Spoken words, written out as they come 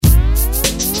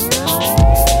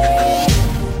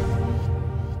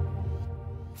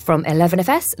From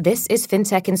 11FS, this is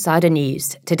FinTech Insider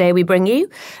News. Today we bring you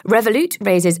Revolut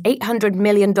raises $800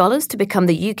 million to become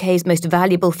the UK's most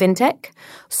valuable fintech,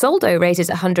 Soldo raises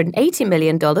 $180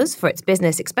 million for its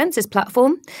business expenses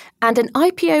platform, and an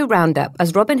IPO roundup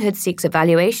as Robinhood seeks a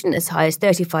valuation as high as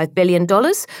 $35 billion,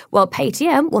 while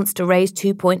Paytm wants to raise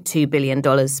 $2.2 billion.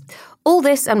 All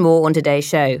this and more on today's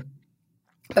show.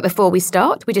 But before we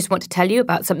start, we just want to tell you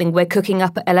about something we're cooking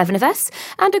up at 11FS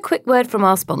and a quick word from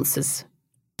our sponsors.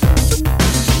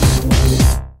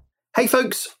 Hey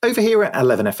folks, over here at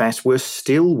 11FS, we're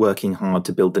still working hard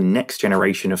to build the next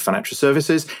generation of financial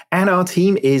services, and our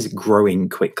team is growing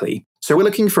quickly. So we're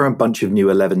looking for a bunch of new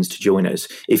 11s to join us.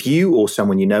 If you or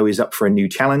someone you know is up for a new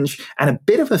challenge and a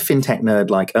bit of a fintech nerd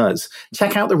like us,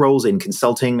 check out the roles in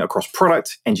consulting across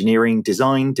product, engineering,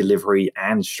 design, delivery,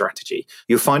 and strategy.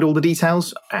 You'll find all the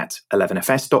details at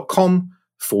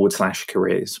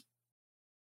 11fs.com/careers.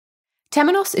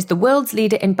 Temenos is the world's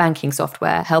leader in banking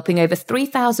software, helping over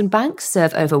 3,000 banks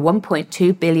serve over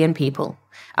 1.2 billion people.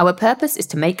 Our purpose is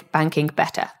to make banking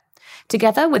better.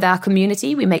 Together with our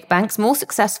community, we make banks more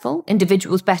successful,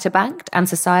 individuals better banked, and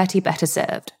society better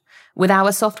served. With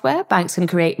our software, banks can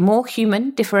create more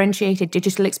human, differentiated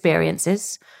digital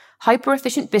experiences,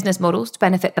 hyper-efficient business models to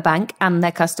benefit the bank and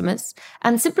their customers,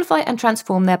 and simplify and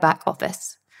transform their back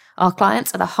office. Our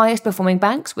clients are the highest performing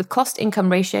banks with cost-income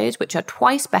ratios which are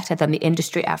twice better than the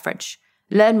industry average.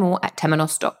 Learn more at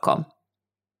temenos.com.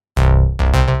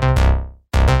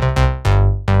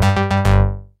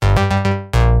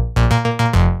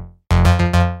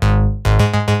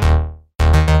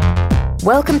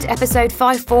 Welcome to episode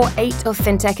 548 of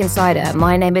FinTech Insider.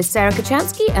 My name is Sarah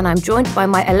Kocianski and I'm joined by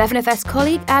my 11FS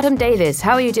colleague, Adam Davies.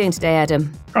 How are you doing today,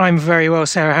 Adam? I'm very well,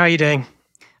 Sarah. How are you doing?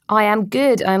 I am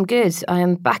good. I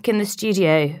am back in the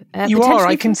studio. You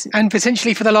are, and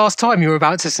potentially for the last time, you were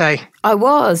about to say. I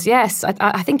was, yes.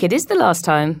 I think it is the last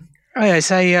time. Oh,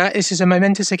 yeah, this is a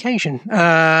momentous occasion.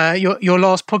 Your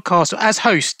last podcast as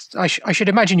host. I should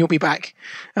imagine you'll be back,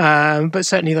 but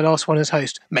certainly the last one as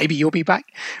host. Maybe you'll be back,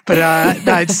 but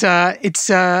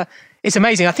it's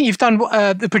amazing. I think you've done.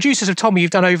 The producers have told me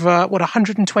you've done over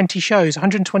 120 shows,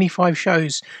 125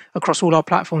 shows across all our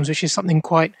platforms, which is something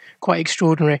quite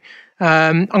extraordinary.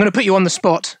 I'm going to put you on the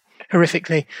spot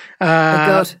horrifically. Oh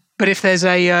God! But if there's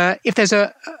a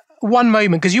one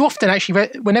moment, because you often actually,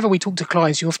 whenever we talk to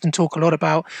clients, you often talk a lot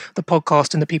about the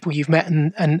podcast and the people you've met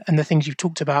and the things you've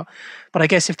talked about. But I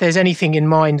guess if there's anything in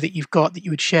mind that you've got that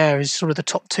you would share as sort of the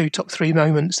top 2, top 3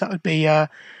 moments, that'd be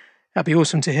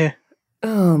awesome to hear.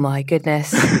 Oh my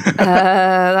goodness.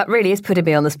 That really is putting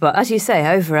me on the spot. As you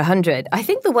say, over 100. I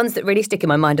think the ones that really stick in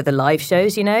my mind are the live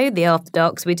shows, the After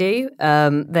Darks we do.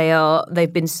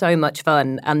 They've been so much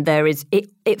fun, and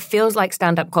it feels like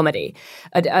stand-up comedy.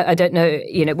 I don't know,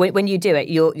 when you do it,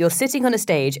 you're sitting on a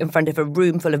stage in front of a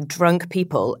room full of drunk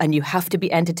people and you have to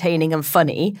be entertaining and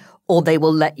funny or they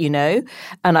will let you know.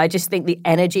 And I just think the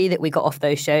energy that we got off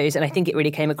those shows, and I think it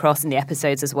really came across in the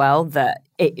episodes as well, that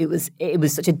it was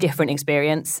such a different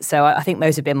experience. So I think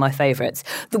those have been my favourites.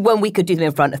 The one we could do them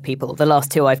in front of people. The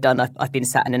last 2 I've done, I've been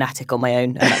sat in an attic on my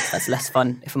own, and that's less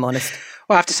fun, if I'm honest.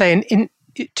 Well, I have to say,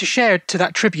 to share to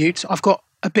that tribute, I've got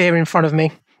a beer in front of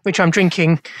me, which I'm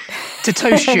drinking to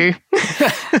toast you.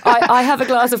 I have a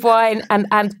glass of wine,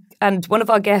 and one of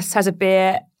our guests has a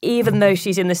beer, even though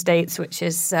she's in the States, which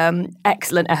is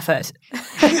excellent effort.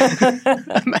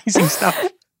 Amazing stuff.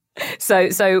 So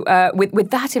with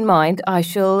that in mind, I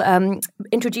shall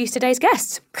introduce today's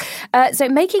guest. So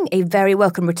making a very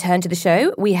welcome return to the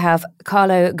show, we have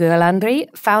Carlo Gualandri,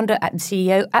 founder and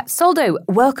CEO at Soldo.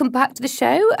 Welcome back to the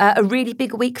show. A really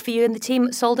big week for you and the team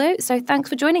at Soldo. So thanks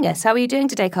for joining us. How are you doing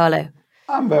today, Carlo?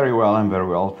 I'm very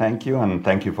well. Thank you. And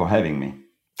thank you for having me.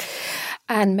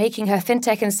 And making her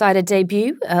FinTech Insider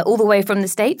debut all the way from the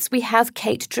States, we have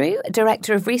Kate Drew,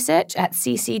 Director of Research at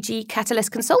CCG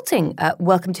Catalyst Consulting.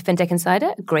 Welcome to FinTech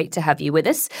Insider. Great to have you with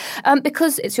us.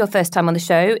 Because it's your first time on the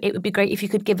show, it would be great if you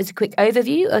could give us a quick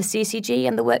overview of CCG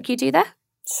and the work you do there.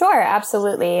 Sure,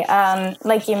 absolutely.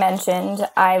 Like you mentioned,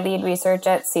 I lead research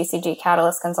at CCG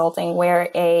Catalyst Consulting. We're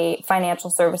a financial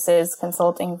services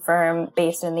consulting firm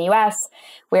based in the US.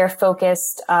 We're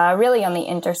focused really on the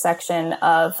intersection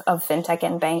of fintech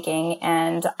and banking,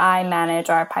 and I manage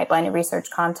our pipeline and research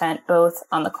content both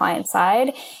on the client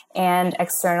side and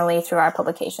externally through our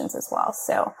publications as well.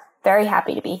 So very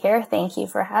happy to be here. Thank you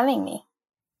for having me.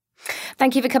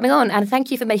 Thank you for coming on, and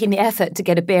thank you for making the effort to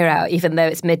get a beer out, even though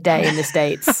it's midday in the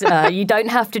States. You don't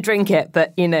have to drink it,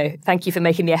 but, thank you for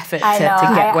making the effort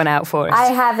to get one out for us.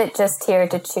 I have it just here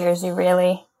to cheers you,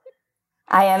 really.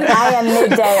 I am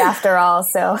midday after all.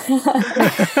 So,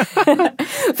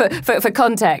 for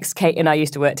context, Kate and I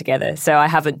used to work together, so I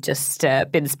haven't just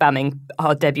been spamming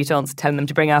our debutantes, telling them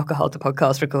to bring alcohol to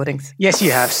podcast recordings. Yes,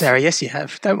 you have, Sarah. Yes, you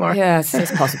have. Don't worry. Yes,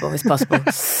 it's possible. It's possible.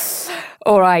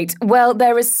 All right. Well,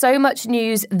 there is so much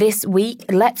news this week.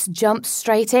 Let's jump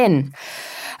straight in.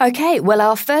 Okay, well,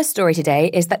 our first story today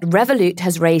is that Revolut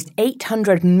has raised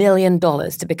 $800 million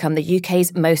to become the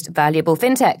UK's most valuable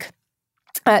fintech.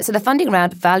 So the funding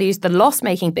round values the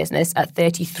loss-making business at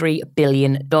 $33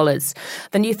 billion. The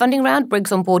new funding round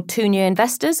brings on board two new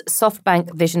investors,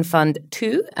 SoftBank Vision Fund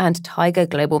 2 and Tiger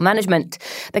Global Management.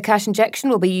 The cash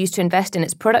injection will be used to invest in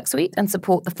its product suite and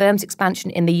support the firm's expansion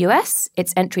in the US,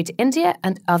 its entry to India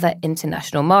and other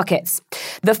international markets.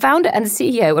 The founder and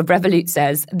CEO of Revolut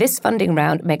says this funding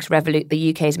round makes Revolut the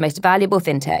UK's most valuable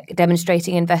fintech,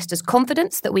 demonstrating investors'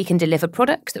 confidence that we can deliver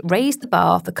products that raise the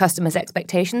bar for customers'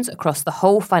 expectations across the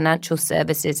whole financial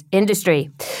services industry.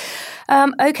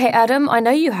 Okay, Adam, I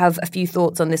know you have a few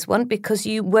thoughts on this one because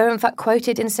you were in fact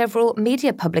quoted in several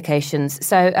media publications.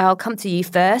 So I'll come to you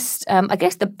first. I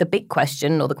guess the big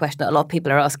question, or the question that a lot of people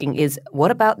are asking, is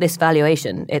what about this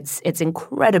valuation? It's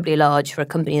incredibly large for a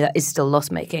company that is still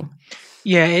loss-making.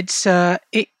 Yeah,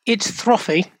 it's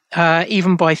frothy,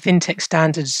 even by fintech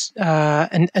standards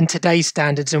and today's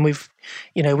standards, and we've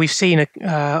seen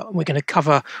we're going to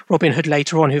cover Robinhood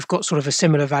later on, who've got sort of a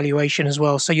similar valuation as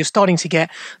well. So you're starting to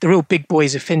get the real big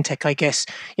boys of fintech, I guess,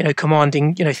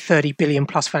 commanding 30 billion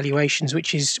plus valuations,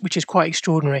 which is quite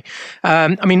extraordinary.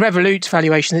 Revolut's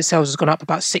valuation itself has gone up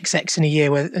about 6x in a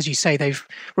year, where, as you say, they've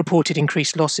reported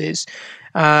increased losses.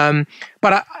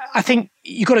 But I think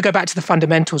you've got to go back to the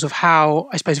fundamentals of how,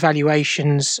 I suppose,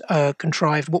 valuations are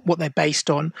contrived, what they're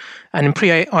based on. And in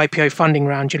pre-IPO funding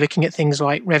round, you're looking at things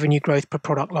like revenue growth per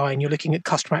product line, you're looking at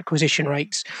customer acquisition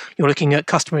rates, you're looking at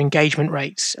customer engagement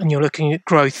rates, and you're looking at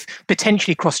growth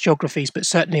potentially across geographies, but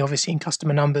certainly obviously in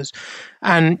customer numbers.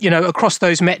 And, across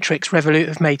those metrics, Revolut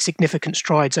have made significant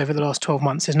strides over the last 12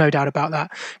 months. There's no doubt about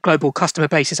that. Global customer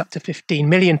base is up to 15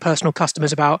 million personal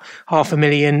customers, about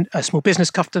 500,000 small business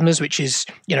customers, which is,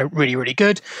 really, really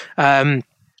good.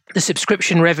 The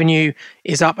subscription revenue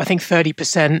is up, I think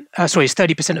 30%, it's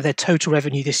 30% of their total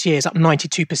revenue this year, is up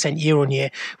 92% year on year,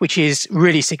 which is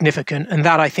really significant. And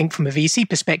that, I think, from a VC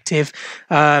perspective,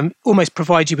 almost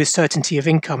provides you with certainty of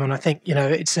income. And I think,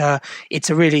 it's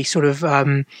a really sort of,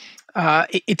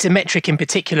 it's a metric in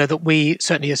particular that we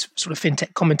certainly as sort of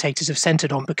fintech commentators have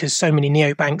centered on, because so many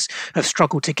neobanks have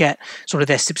struggled to get sort of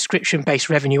their subscription-based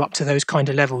revenue up to those kind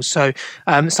of levels. So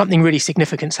something really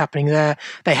significant is happening there.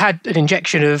 They had an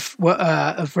injection of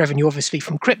revenue, obviously,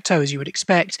 from crypto, as you would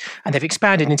expect, and they've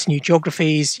expanded into new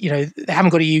geographies. They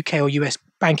haven't got a UK or US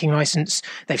banking license.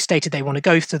 They've stated they want to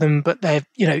go to them, but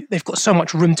they've got so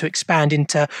much room to expand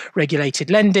into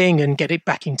regulated lending and get it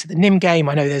back into the NIM game.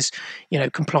 I know there's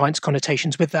compliance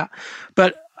connotations with that,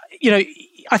 but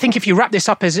I think if you wrap this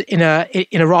up as in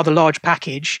a rather large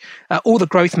package, all the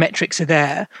growth metrics are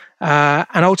there,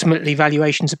 and ultimately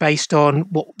valuations are based on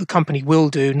what the company will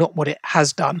do, not what it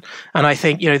has done. And I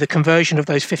think the conversion of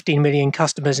those 15 million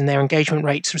customers and their engagement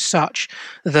rates are such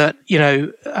that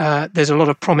there's a lot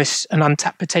of promise and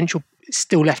untapped potential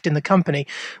still left in the company,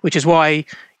 which is why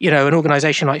an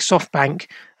organization like SoftBank,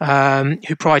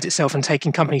 who prides itself on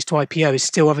taking companies to IPO, is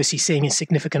still obviously seeing a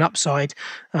significant upside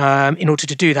in order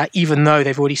to do that, even though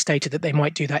they've already stated that they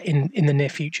might do that in the near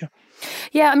future.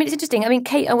 Yeah, it's interesting.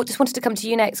 Kate, I just wanted to come to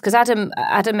you next, because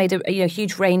Adam made a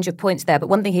huge range of points there, but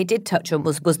one thing he did touch on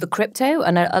was the crypto,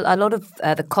 and a lot of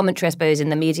the commentary, I suppose, in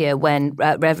the media when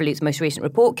Revolut's most recent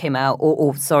report came out,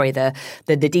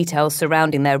 the details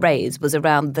surrounding their raise was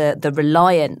around the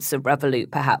reliance of Revolut,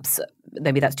 perhaps.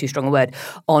 Maybe that's too strong a word,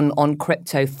 on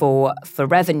crypto for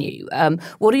revenue.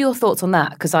 What are your thoughts on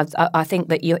that? Because I think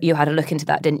that you had a look into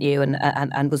that, didn't you?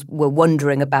 And were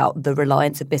wondering about the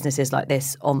reliance of businesses like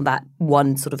this on that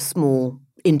one sort of small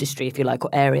industry, if you like, or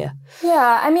area.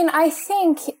 Yeah, I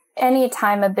think any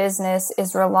time a business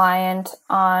is reliant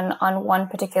on one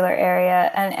particular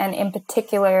area, and in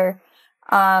particular,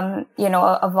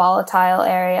 a volatile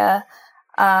area,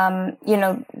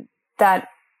 that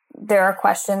there are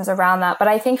questions around that. But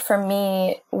I think for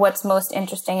me, what's most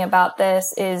interesting about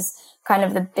this is kind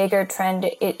of the bigger trend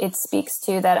it speaks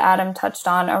to that Adam touched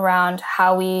on around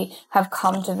how we have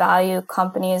come to value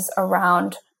companies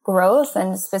around growth,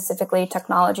 and specifically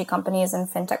technology companies and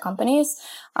fintech companies.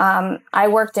 I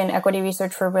worked in equity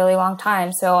research for a really long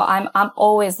time, so I'm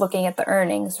always looking at the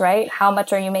earnings, right? How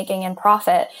much are you making in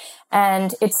profit?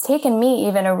 And it's taken me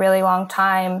even a really long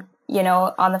time,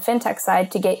 on the fintech side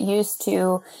to get used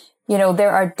to,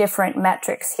 there are different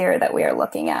metrics here that we are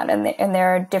looking at, and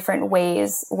there are different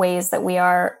ways that we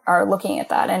are looking at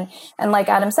that. And like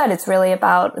Adam said, it's really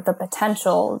about the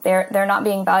potential. They're not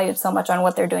being valued so much on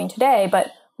what they're doing today,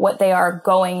 but what they are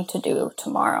going to do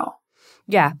tomorrow.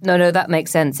 Yeah, no, that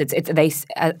makes sense.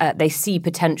 They see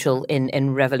potential in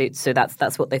Revolut, so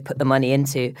that's what they've put the money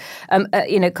into.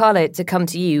 Carla, to come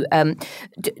to you,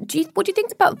 what do you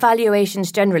think about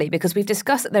valuations generally? Because we've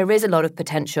discussed that there is a lot of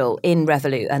potential in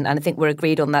Revolut, and I think we're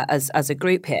agreed on that as a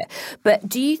group here. But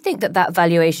do you think that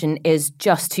valuation is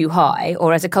just too high,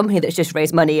 or as a company that's just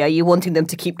raised money, are you wanting them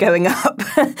to keep going up?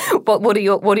 What are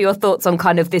your thoughts on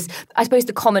kind of this? I suppose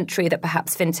the commentary that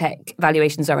perhaps fintech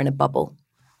valuations are in a bubble.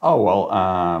 Oh, well,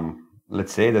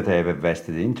 let's say that I have a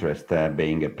vested interest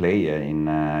being a player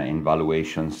in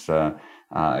valuations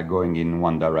going in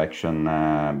one direction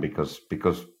because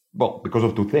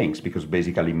of two things. Because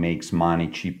basically makes money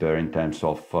cheaper in terms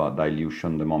of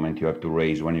dilution the moment you have to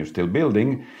raise when you're still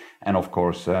building. And of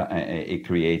course, it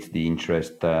creates the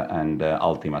interest and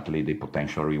ultimately the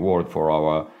potential reward for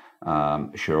our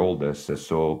shareholders.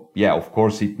 So, yeah, of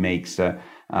course, it makes...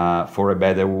 for a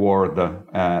better word,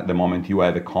 the moment you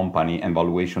have a company and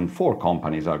valuation for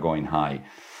companies are going high.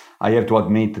 I have to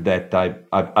admit that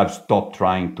I've stopped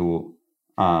trying to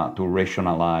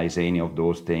rationalize any of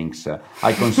those things.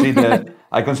 I consider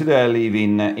I live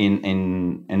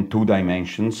in two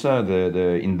dimensions: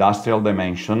 the industrial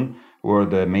dimension, where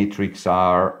the metrics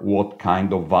are what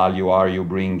kind of value are you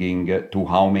bringing to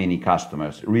how many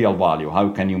customers, real value. How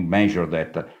can you measure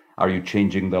that? Are you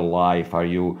changing their life?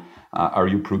 Are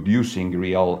you producing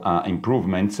real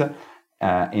improvements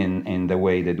in the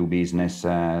way they do business?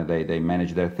 They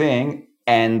manage their thing,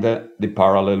 and the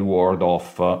parallel world of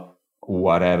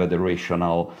whatever the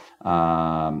rationale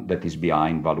that is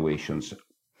behind valuations.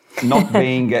 Not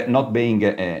being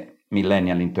a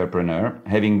millennial entrepreneur,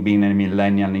 having been a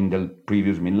millennial in the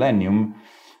previous millennium,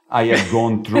 I have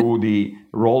gone through the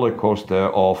roller coaster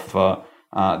of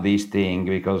this thing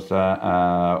because,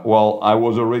 I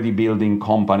was already building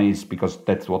companies because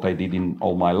that's what I did in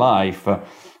all my life.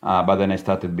 But then I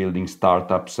started building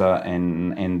startups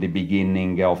in the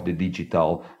beginning of the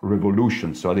digital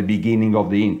revolution. So at the beginning of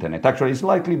the internet, actually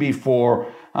slightly before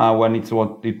when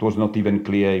it was not even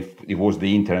clear if it was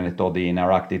the internet or the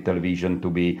interactive television to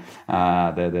be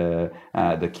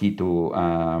the key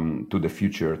to the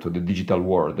future, to the digital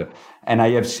world. And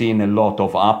I have seen a lot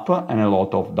of up and a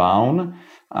lot of down.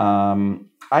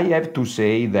 I have to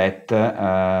say that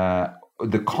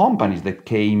the companies that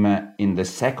came in the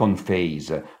second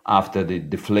phase after the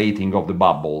deflating of the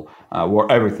bubble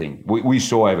were everything. We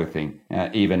saw everything,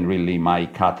 even really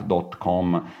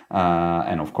mycat.com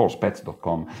and of course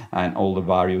pets.com and all the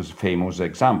various famous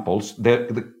examples.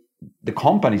 The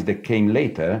companies that came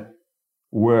later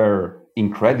were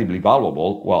incredibly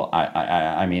valuable. Well,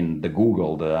 I mean the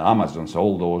Google, the Amazons,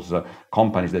 all those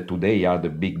companies that today are the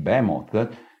big behemoth,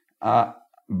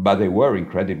 but they were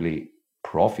incredibly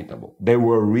profitable. They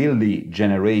were really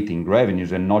generating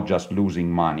revenues and not just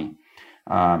losing money.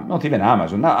 Not even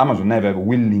Amazon. Amazon never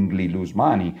willingly lost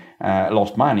money.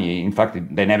 In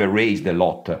fact, they never raised a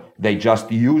lot. They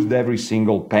just used every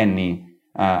single penny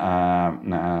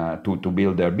to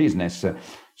build their business.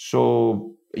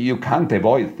 So you can't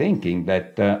avoid thinking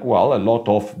that, a lot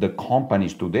of the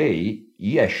companies today,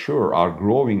 sure, are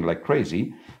growing like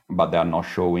crazy, but they are not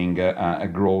showing a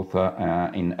growth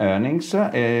in earnings.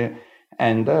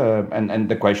 And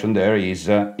the question there is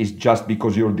just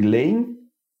because you're delaying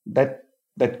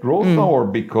that growth, or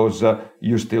because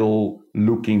you're still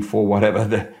looking for whatever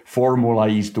the formula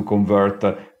is to convert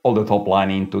all the top line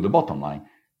into the bottom line?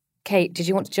 Kate, did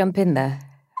you want to jump in there?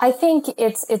 I think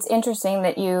it's interesting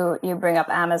that you bring up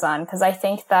Amazon, because I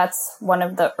think that's one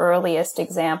of the earliest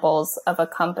examples of a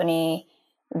company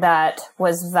that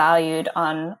was valued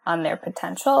on their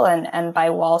potential and by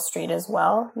Wall Street as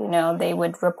well. They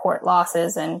would report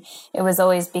losses, and it was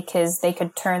always because they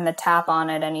could turn the tap on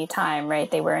at any time,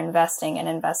 right? They were investing and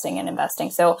investing and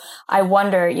investing. So I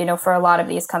wonder, for a lot of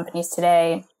these companies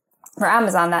today, for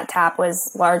Amazon, that tap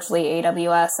was largely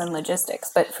AWS and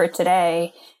logistics. But for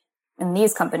today, in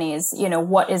these companies,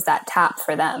 what is that tap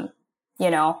for them?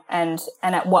 And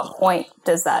at what point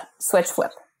does that switch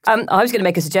flip? I was going to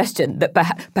make a suggestion that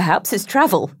perhaps it's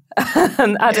travel.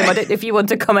 Adam, I don't know if you want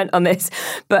to comment on this,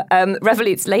 but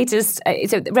Revolut's latest,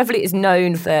 Revolut is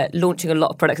known for launching a lot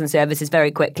of products and services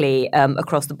very quickly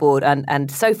across the board,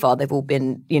 and so far they've all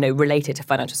been, related to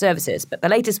financial services. But the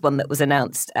latest one that was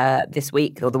announced this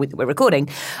week, or the week that we're recording,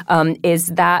 is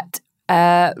that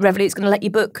Revolut's going to let you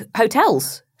book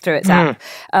hotels through its app.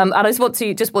 And I just want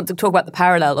to talk about the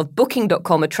parallel of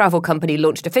Booking.com, a travel company,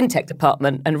 launched a fintech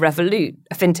department, and Revolut,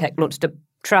 a fintech, launched a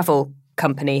travel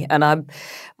company. And I'm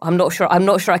not sure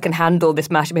I can handle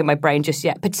this mashing in my brain just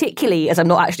yet, particularly as I'm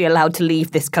not actually allowed to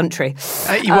leave this country.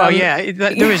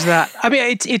 There is that. I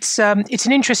mean, it's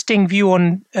an interesting view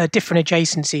on different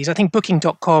adjacencies. I think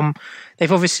Booking.com,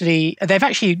 they've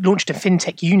actually launched a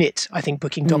fintech unit, I think,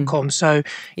 Booking.com. So,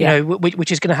 you know,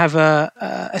 which is going to have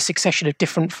a succession of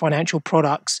different financial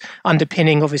products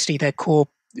underpinning, obviously, their core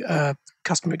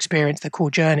customer experience, their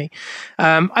core journey.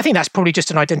 I think that's probably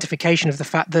just an identification of the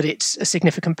fact that it's a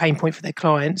significant pain point for their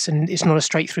clients and it's not a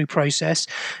straight through process.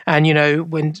 And, you know,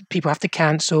 when people have to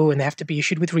cancel and they have to be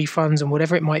issued with refunds and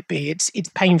whatever it might be, it's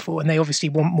painful, and they obviously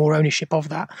want more ownership of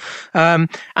that. And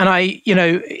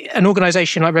an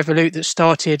organization like Revolut that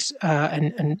started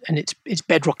and its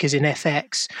bedrock is in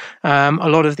FX. A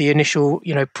lot of the initial,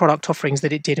 you know, product offerings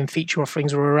that it did and feature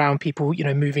offerings were around people, you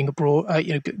know, moving abroad,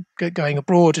 going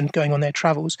abroad and going on their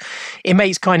travels. It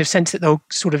makes kind of sense that they'll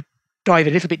sort of dive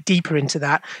a little bit deeper into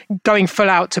that. Going full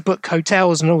out to book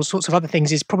hotels and all sorts of other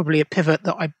things is probably a pivot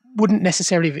that I wouldn't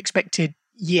necessarily have expected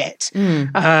yet,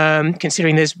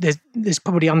 considering there's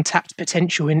probably untapped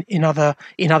potential in other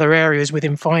areas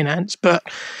within finance. But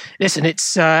listen,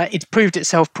 it's proved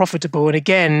itself profitable, and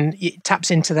again, it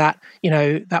taps into that, you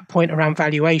know, that point around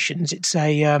valuations. It's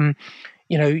a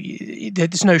you know,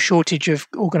 there's no shortage of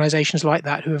organizations like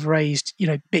that who have raised, you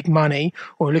know, big money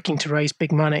or are looking to raise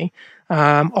big money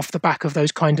off the back of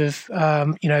those kind of,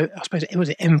 you know, I suppose it was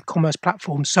an m-commerce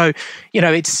platform. So, you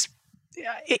know,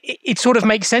 it sort of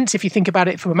makes sense if you think about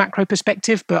it from a macro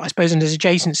perspective, but I suppose in this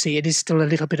adjacency, it is still a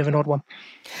little bit of an odd one.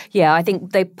 Yeah, I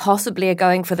think they possibly are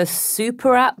going for the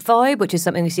super app vibe, which is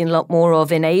something we've seen a lot more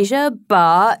of in Asia,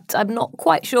 but I'm not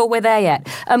quite sure we're there yet.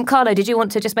 Carlo, did you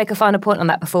want to just make a final point on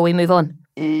that before we move on?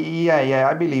 Yeah.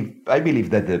 I believe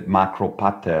that the macro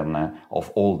pattern of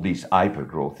all this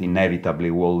hypergrowth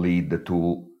inevitably will lead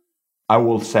to I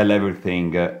will sell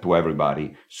everything to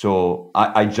everybody. So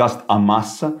I just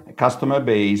amass a customer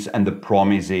base, and the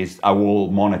promise is I will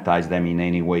monetize them in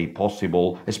any way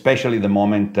possible, especially the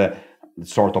moment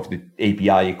sort of the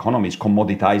API economy is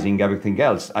commoditizing everything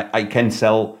else. I can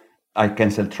sell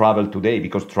travel today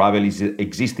because travel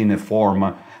exists in a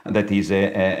form that is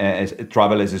a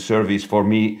travel as a service for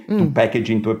me to package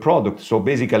into a product. So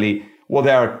basically what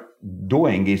they are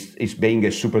doing is being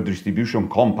a super distribution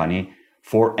company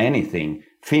for anything.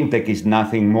 Fintech is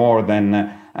nothing more than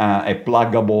a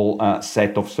pluggable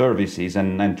set of services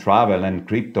and travel and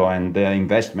crypto and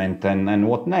investment and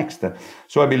what next.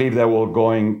 So I believe they will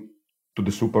going to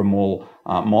the super mall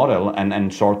model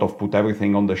and sort of put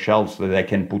everything on the shelves that they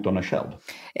can put on a shelf.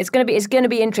 It's going to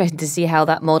be interesting to see how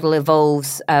that model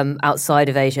evolves outside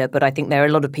of Asia, but I think there are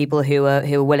a lot of people who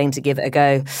are willing to give it a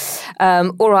go.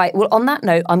 All right. Well, on that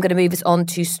note, I'm going to move us on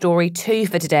to story 2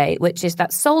 for today, which is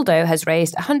that Soldo has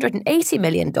raised $180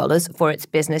 million for its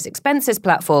business expenses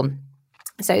platform.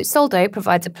 So Soldo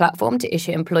provides a platform to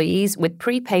issue employees with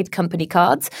prepaid company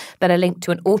cards that are linked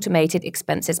to an automated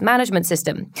expenses management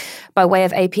system. By way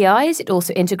of APIs, it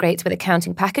also integrates with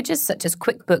accounting packages such as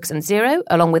QuickBooks and Xero,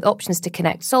 along with options to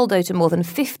connect Soldo to more than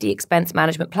 50 expense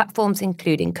management platforms,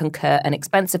 including Concur and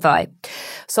Expensify.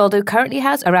 Soldo currently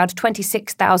has around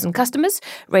 26,000 customers,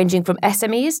 ranging from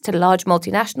SMEs to large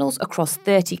multinationals across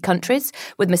 30 countries,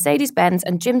 with Mercedes-Benz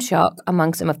and Gymshark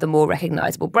among some of the more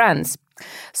recognizable brands.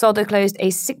 Soldo closed a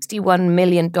 $61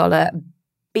 million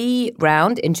B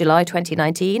round in July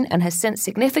 2019 and has since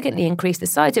significantly increased the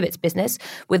size of its business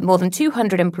with more than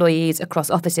 200 employees across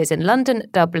offices in London,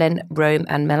 Dublin, Rome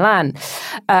and Milan.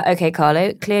 Okay,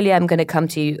 Carlo, clearly I'm going to come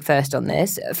to you first on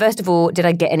this. First of all, did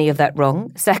I get any of that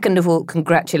wrong? Second of all,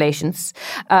 congratulations.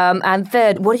 And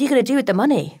third, what are you going to do with the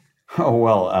money? Oh,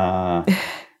 well...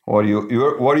 What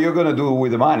you're going to do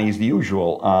with the money is the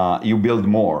usual. You build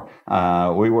more.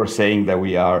 We were saying that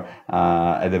we are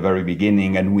at the very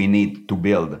beginning and we need to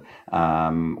build.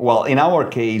 Well, in our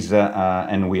case,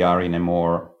 and we are in a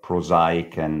more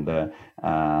prosaic and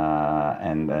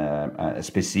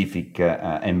specific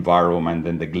environment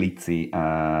than the glitzy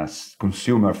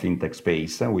consumer fintech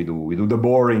space. We do the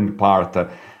boring part.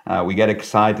 We get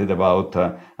excited about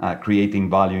creating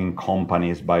value in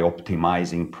companies by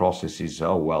optimizing processes.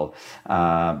 Oh, well.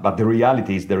 But the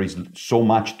reality is there is so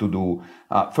much to do.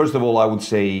 First of all, I would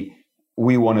say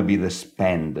we want to be the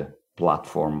spend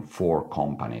platform for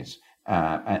companies.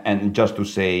 And just to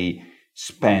say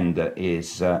spend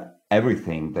is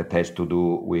everything that has to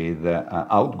do with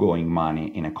outgoing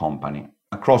money in a company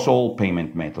across all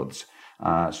payment methods.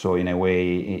 So in a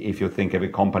way, if you think of a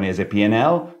company as a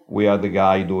P&L, we are the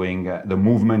guy doing the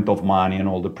movement of money and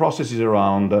all the processes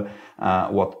around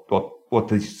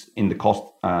what is in the cost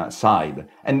side.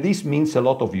 And this means a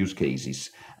lot of use cases.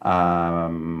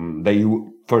 They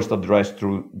first address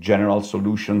through general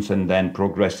solutions and then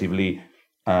progressively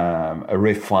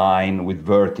refine with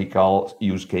vertical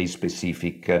use case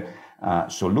specific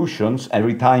solutions.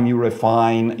 Every time you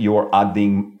refine, you're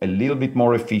adding a little bit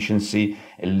more efficiency,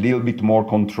 a little bit more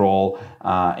control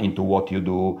into what you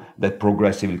do that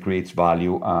progressively creates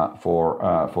value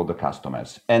for the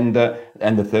customers. And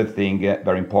the third thing,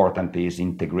 very important, is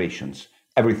integrations.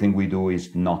 Everything we do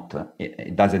is not,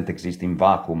 it doesn't exist in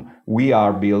vacuum. We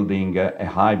are building a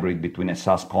hybrid between a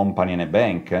SaaS company and a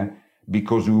bank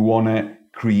because we want to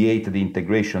create the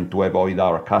integration to avoid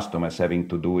our customers having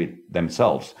to do it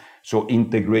themselves. So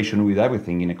integration with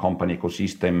everything in a company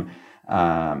ecosystem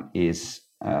is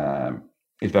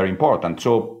very important.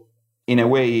 So in a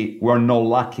way, we're not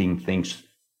lacking things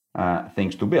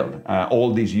to build.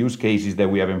 All these use cases that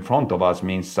we have in front of us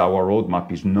means our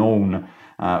roadmap is known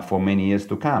for many years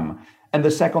to come. And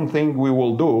the second thing we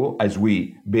will do as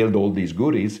we build all these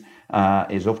goodies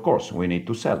is, of course, we need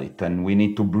to sell it, and we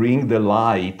need to bring the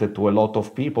light to a lot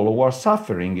of people who are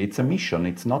suffering. It's a mission.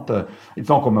 It's not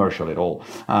commercial at all.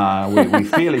 We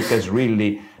feel it as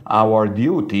really our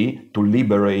duty to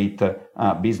liberate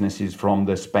businesses from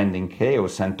the spending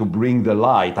chaos and to bring the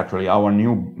light. Actually, our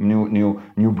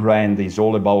new brand is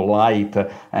all about light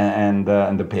and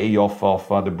the payoff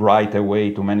of the brighter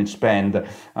way to manage spend.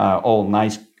 All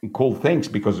nice, cool things,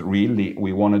 because really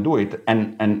we want to do it.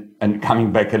 And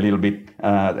coming back a little bit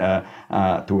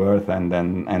to earth and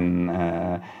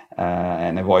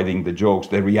avoiding the jokes,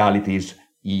 the reality is,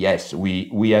 yes,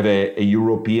 we have a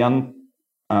European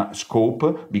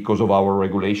scope because of our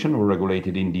regulation. We're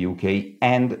regulated in the UK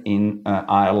and in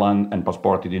Ireland and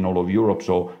passported in all of Europe.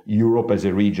 So Europe as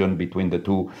a region between the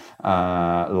two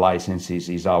licenses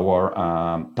is our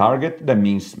target. That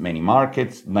means many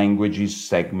markets, languages,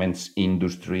 segments,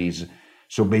 industries.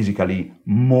 So basically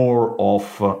more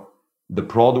of the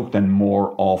product and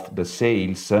more of the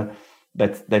sales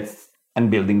that's and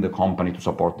building the company to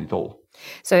support it all.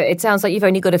 So it sounds like you've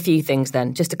only got a few things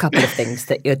then, just a couple of things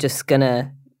that you're just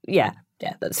gonna, yeah,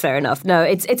 that's fair enough. No,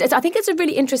 it's I think it's a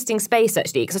really interesting space,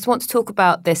 actually, because I just want to talk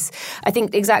about this. I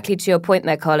think exactly to your point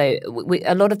there, Carlo,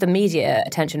 a lot of the media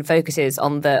attention focuses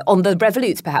on the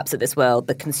Revoluts, perhaps, of this world,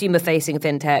 the consumer-facing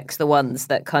fintechs, the ones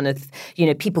that kind of,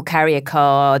 people carry a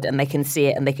card and they can see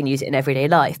it and they can use it in everyday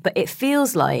life. But it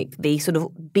feels like the sort of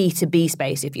B2B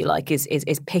space, if you like, is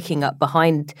picking up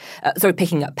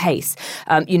picking up pace.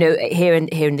 Here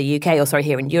in the UK,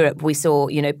 here in Europe, we saw,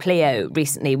 Pleo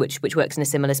recently, which works in a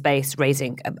similar space, raising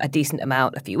a decent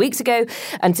amount a few weeks ago.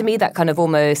 And to me, that kind of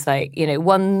almost like,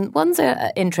 one's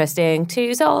interesting,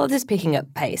 two's, this is picking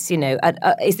up pace.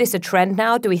 Is this a trend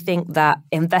now? Do we think that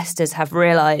investors have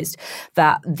realized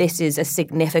that this is a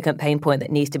significant pain point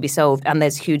that needs to be solved and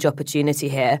there's huge opportunity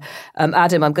here?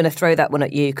 Adam, I'm going to throw that one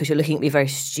at you because you're looking at me very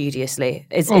studiously.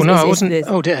 I wasn't.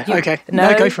 Oh, dear. Okay.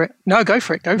 No, go for it. Go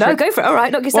for it. All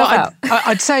right, knock yourself out.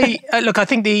 I'd say, look, I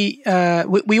think we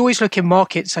always look in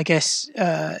markets, I guess,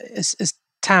 as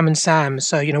TAM and SAM.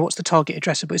 So, what's the target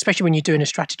addressable, especially when you're doing a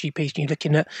strategy piece and you're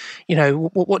looking at,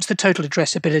 what's the total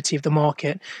addressability of the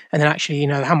market? And then actually,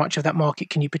 how much of that market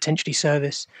can you potentially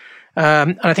service?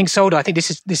 And I think Soldo,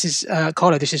 this is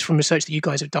Carlo, this is from research that you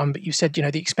guys have done, but you said,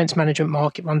 the expense management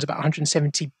market runs about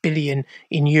 170 billion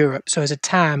in Europe. So as a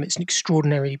TAM, it's an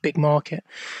extraordinarily big market.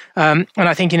 And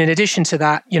I think in addition to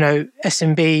that,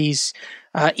 SMBs,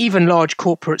 even large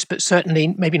corporates, but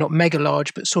certainly maybe not mega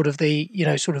large, but sort of the,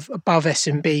 sort of above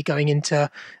SMB going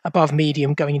into above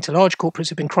medium, going into large corporates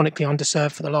have been chronically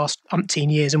underserved for the last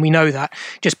umpteen years. And we know that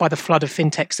just by the flood of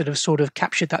fintechs that have sort of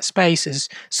captured that space, as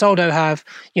Soldo have,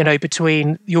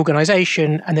 between the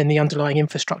organization and then the underlying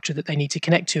infrastructure that they need to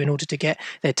connect to in order to get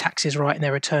their taxes right and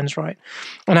their returns right.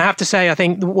 And I have to say, I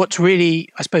think what's really,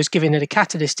 I suppose, giving it a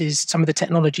catalyst is some of the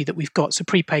technology that we've got. So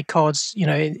prepaid cards,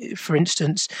 for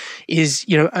instance, is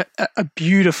a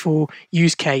beautiful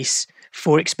use case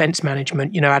for expense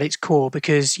management, at its core,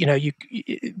 because,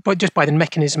 but just by the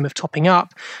mechanism of topping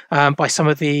up, by some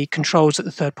of the controls that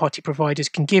the third-party providers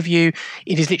can give you,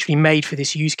 it is literally made for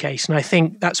this use case. And I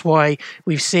think that's why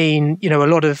we've seen, a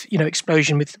lot of,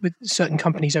 explosion with certain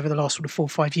companies over the last sort of 4 or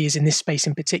 5 years in this space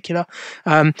in particular.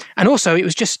 And also it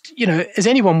was just, as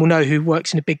anyone will know who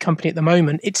works in a big company at the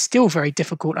moment, it's still very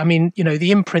difficult. I mean,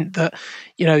 the imprint that,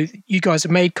 you guys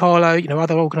have made, Carlo,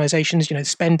 other organizations, the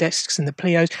Spend Desks and the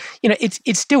Pleos,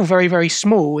 it's still very, very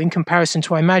small in comparison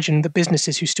to, I imagine, the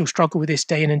businesses who still struggle with this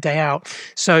day in and day out.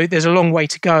 So there's a long way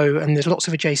to go, and there's lots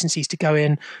of adjacencies to go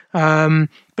in.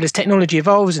 But as technology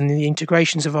evolves and the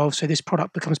integrations evolve, so this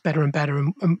product becomes better and better,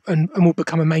 and will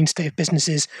become a mainstay of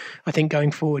businesses, I think,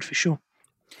 going forward for sure.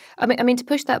 I mean, to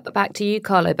push that back to you,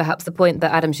 Carlo, perhaps the point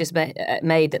that Adam's just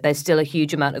made, that there's still a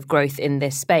huge amount of growth in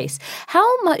this space.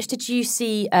 How much did you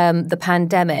see the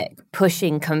pandemic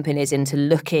pushing companies into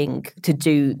looking to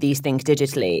do these things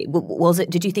digitally?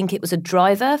 Did you think it was a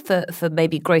driver for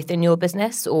maybe growth in your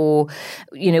business, or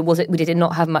did it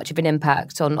not have much of an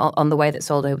impact on the way that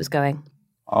Soldo was going?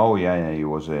 Oh yeah, it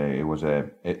was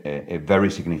a very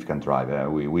significant driver.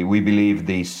 We believe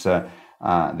this.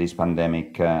 This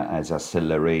pandemic has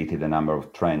accelerated a number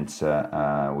of trends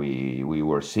we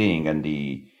were seeing, and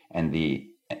the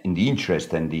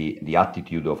interest and the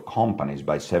attitude of companies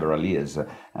by several years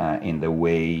in the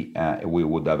way we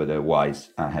would have otherwise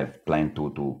have planned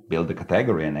to build the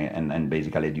category and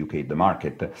basically educate the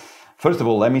market. First of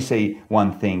all, let me say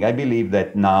one thing. I believe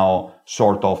that now,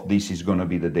 sort of, this is going to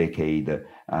be the decade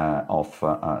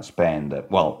of spend.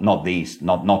 Well, not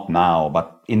now,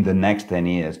 but in the next 10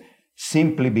 years.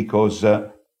 Simply because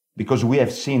we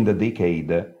have seen the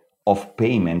decade of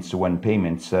payments, when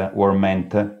payments were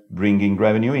meant bringing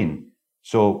revenue in.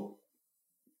 So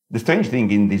the strange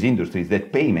thing in this industry is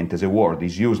that payment as a word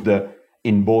is used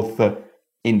in both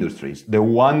industries. The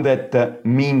one that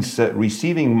means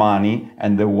receiving money,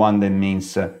 and the one that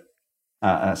means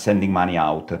sending money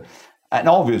out. And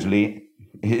obviously,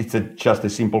 it's just a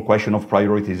simple question of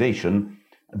prioritization.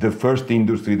 The first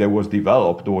industry that was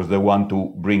developed was the one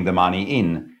to bring the money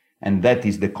in, and that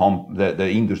is the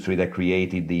industry that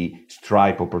created the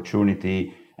Stripe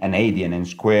opportunity, and Adyen and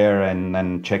Square and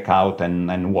Checkout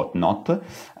and whatnot.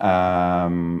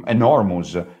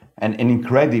 Enormous and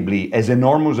incredibly, as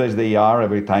enormous as they are,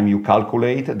 every time you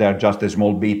calculate, they're just a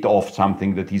small bit of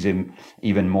something that is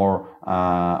even more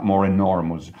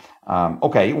enormous.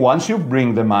 Okay, once you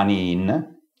bring the money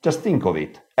in, just think of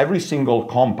it. Every single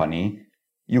company,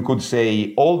 you could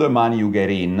say all the money you get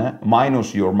in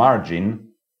minus your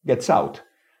margin gets out.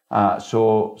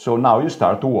 So now you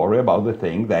start to worry about the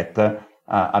thing that,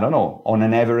 on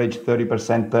an average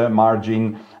 30%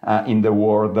 margin in the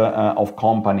world of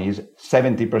companies,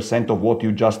 70% of what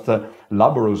you just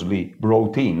laboriously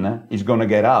brought in is going to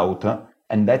get out.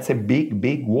 And that's a big,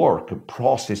 big work.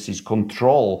 Processes,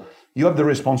 control. You have the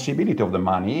responsibility of the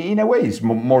money. In a way, it's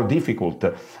more difficult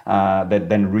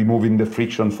than removing the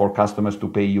friction for customers to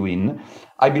pay you in.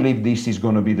 I believe this is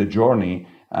going to be the journey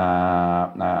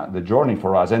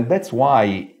for us, and that's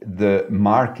why the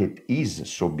market is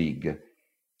so big.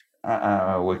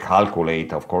 We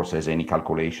calculate, of course, as any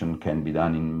calculation can be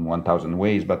done in 1,000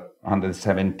 ways, but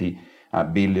 170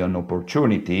 billion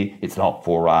opportunity. It's not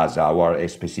for us, a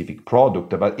specific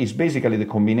product, but it's basically the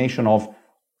combination of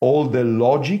all the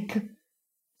logic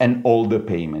and all the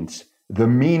payments. The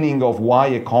meaning of why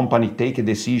a company take a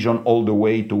decision all the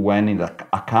way to when in the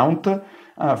account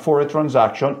for a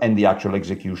transaction and the actual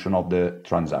execution of the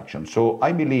transaction. So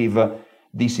I believe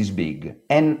this is big.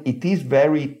 And it is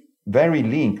very, very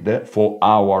linked for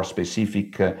our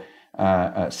specific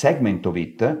segment of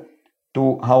it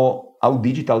to how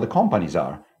digital the companies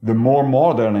are. The more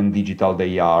modern and digital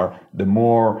they are, the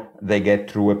more they get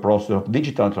through a process of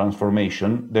digital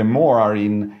transformation, the more are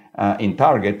in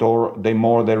target, or the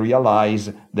more they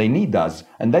realize they need us.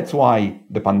 And that's why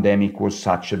the pandemic was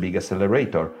such a big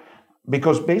accelerator.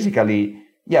 Because basically,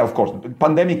 of course, the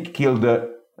pandemic killed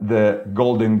the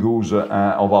golden goose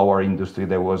of our industry.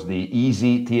 There was the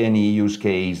easy T&E use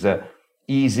case,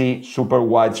 easy, super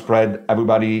widespread,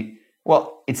 everybody.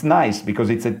 Well, it's nice because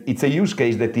it's a use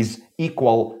case that is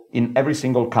equal in every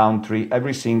single country,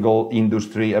 every single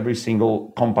industry, every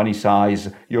single company size.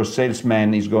 Your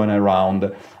salesman is going around,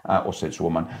 or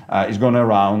saleswoman is going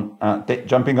around,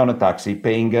 jumping on a taxi,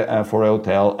 paying for a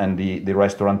hotel and the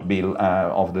restaurant bill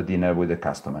of the dinner with the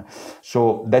customer.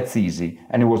 So that's easy,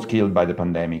 and it was killed by the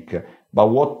pandemic. But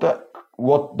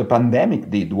what the pandemic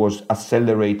did was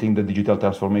accelerating the digital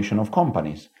transformation of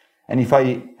companies. And if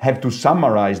I have to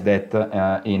summarize that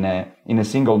in a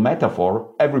single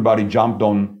metaphor, everybody jumped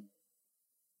on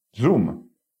Zoom,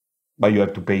 but you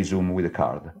have to pay Zoom with a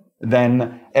card.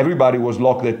 Then everybody was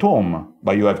locked at home,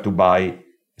 but you have to buy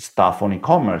stuff on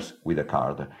e-commerce with a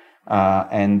card.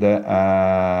 And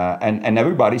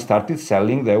everybody started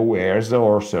selling their wares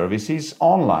or services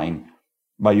online,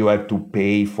 but you have to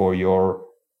pay for your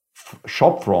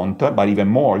shop front, but even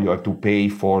more, you have to pay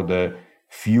for the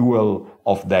fuel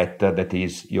of that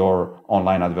is your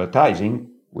online advertising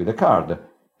with a card.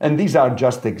 And these are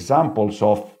just examples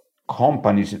of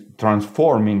companies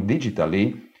transforming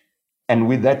digitally. And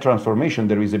with that transformation,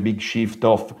 there is a big shift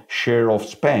of share of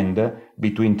spend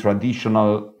between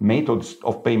traditional methods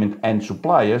of payment and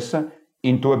suppliers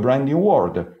into a brand new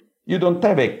world. You don't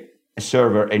have a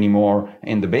server anymore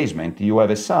in the basement. You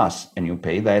have a SaaS, and you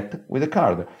pay that with a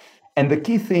card. And the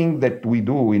key thing that we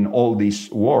do in all this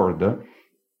world,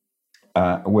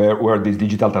 where this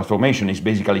digital transformation is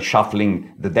basically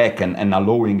shuffling the deck and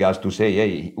allowing us to say,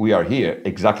 hey, we are here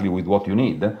exactly with what you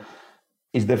need,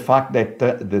 is the fact that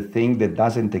the thing that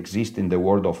doesn't exist in the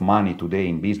world of money today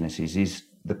in businesses is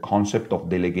the concept of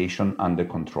delegation under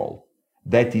control.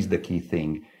 That is the key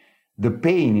thing. The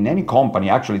pain in any company,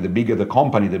 actually, the bigger the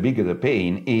company, the bigger the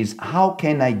pain, is how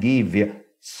can I give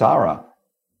Sarah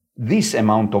this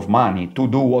amount of money to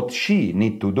do what she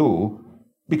needs to do?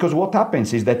 Because what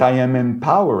happens is that I am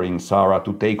empowering Sarah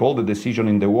to take all the decision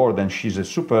in the world, and she's a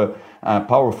super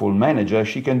powerful manager.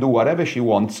 She can do whatever she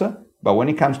wants, but when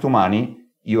it comes to money,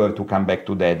 you have to come back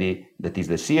to daddy, that is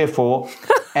the CFO,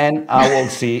 and I will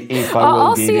see if I will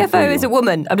Our give it to you. CFO is a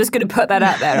woman. I'm just going to put that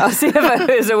out there. Our CFO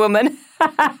is a woman.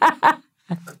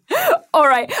 All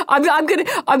right, I'm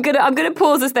gonna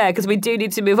pause us there because we do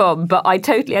need to move on. But I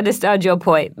totally understand your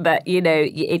point that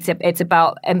it's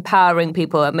about empowering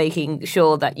people and making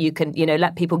sure that you can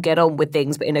let people get on with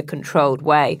things, but in a controlled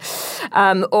way.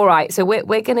 All right, so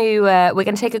we're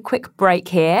gonna take a quick break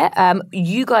here.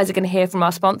 You guys are gonna hear from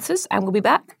our sponsors, and we'll be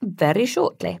back very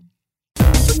shortly.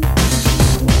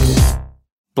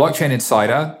 Blockchain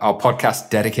Insider, our podcast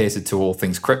dedicated to all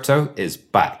things crypto, is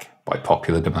back by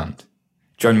popular demand.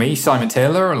 Join me, Simon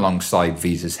Taylor, alongside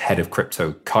Visa's head of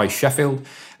crypto, Kai Sheffield,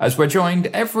 as we're joined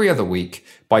every other week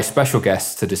by special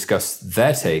guests to discuss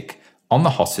their take on the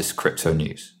hottest crypto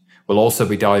news. We'll also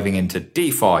be diving into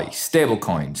DeFi,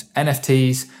 stablecoins,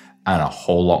 NFTs, and a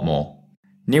whole lot more.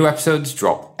 New episodes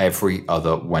drop every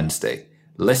other Wednesday.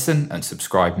 Listen and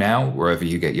subscribe now wherever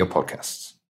you get your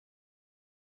podcasts.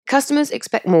 Customers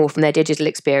expect more from their digital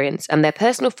experience, and their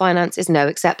personal finance is no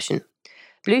exception.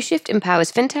 Blueshift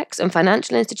empowers fintechs and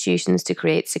financial institutions to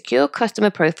create secure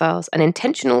customer profiles and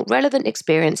intentional, relevant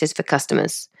experiences for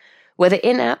customers. Whether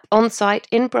in-app, on-site,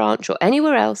 in-branch, or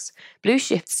anywhere else,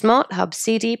 Blueshift's Smart Hub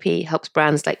CDP helps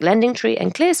brands like LendingTree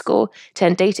and ClearScore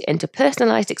turn data into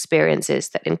personalized experiences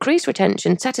that increase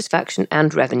retention, satisfaction,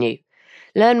 and revenue.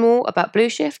 Learn more about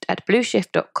Blueshift at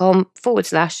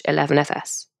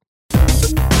blueshift.com/11FS.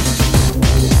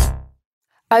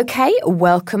 Okay,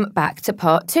 welcome back to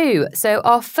part 2. So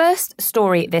our first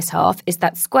story this half is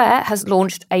that Square has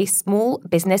launched a small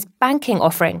business banking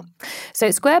offering.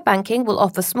 So Square Banking will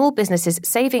offer small businesses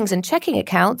savings and checking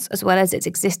accounts, as well as its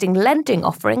existing lending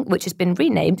offering, which has been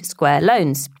renamed Square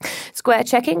Loans. Square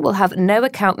Checking will have no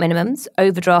account minimums,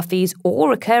 overdraft fees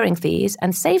or recurring fees,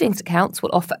 and savings accounts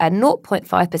will offer a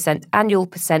 0.5% annual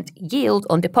 % yield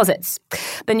on deposits.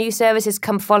 The new services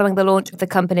come following the launch of the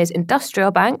company's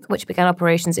Industrial Bank, which began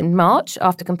operations in March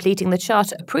after completing the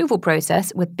charter approval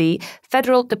process with the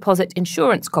Federal Deposit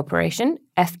Insurance Corporation,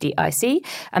 FDIC,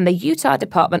 and the Utah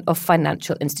Department of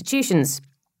Financial Institutions.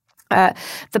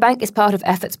 The bank is part of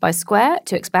efforts by Square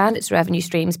to expand its revenue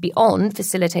streams beyond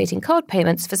facilitating card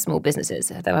payments for small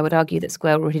businesses, though I would argue that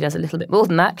Square already does a little bit more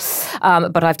than that.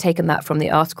 But I've taken that from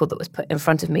the article that was put in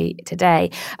front of me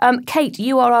today. Kate,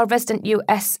 you are our resident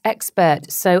US expert.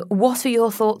 So what are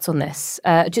your thoughts on this?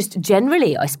 Just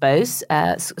generally, I suppose,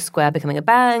 Square becoming a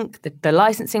bank, the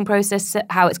licensing process,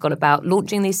 how it's gone about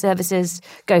launching these services.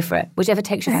 Go for it, whichever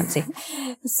takes your fancy.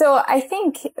 So I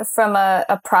think from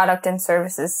a product and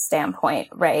services standpoint,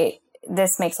 right,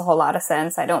 this makes a whole lot of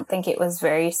sense. I don't think it was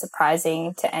very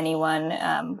surprising to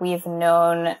anyone. We've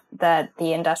known that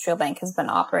the Industrial Bank has been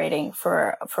operating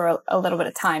for a little bit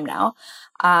of time now.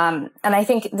 And I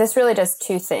think this really does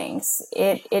two things.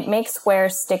 It makes Square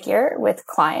stickier with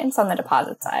clients on the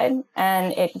deposit side,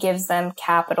 and it gives them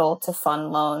capital to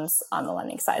fund loans on the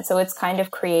lending side. So it's kind of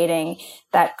creating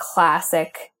that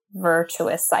classic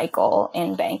virtuous cycle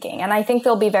in banking. And I think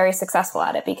they'll be very successful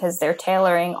at it because they're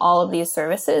tailoring all of these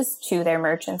services to their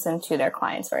merchants and to their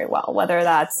clients very well, whether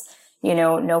that's,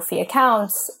 no fee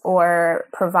accounts or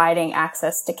providing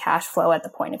access to cash flow at the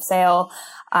point of sale.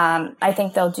 I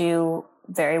think they'll do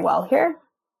very well here.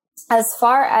 As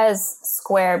far as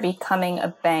Square becoming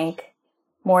a bank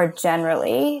more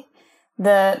generally,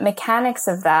 the mechanics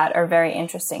of that are very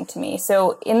interesting to me.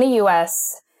 So in the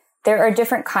US, there are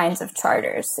different kinds of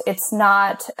charters. It's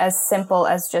not as simple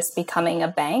as just becoming a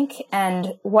bank.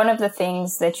 And one of the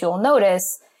things that you'll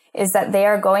notice is that they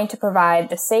are going to provide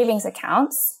the savings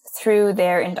accounts through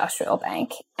their Industrial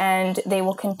Bank. And they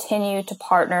will continue to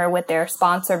partner with their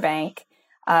sponsor bank,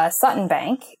 Sutton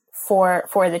Bank, for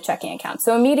the checking account.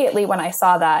 So immediately when I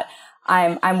saw that,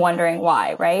 I'm wondering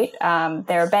why, right?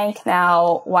 They're a bank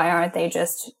now. Why aren't they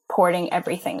just porting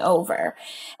everything over?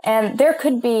 And there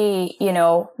could be,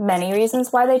 many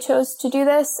reasons why they chose to do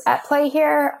this at play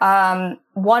here.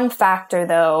 One factor,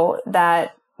 though,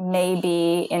 that may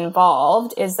be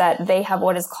involved is that they have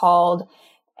what is called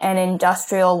an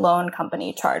industrial loan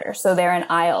company charter. So they're an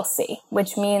ILC,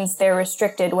 which means they're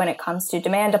restricted when it comes to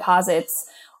demand deposits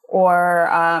or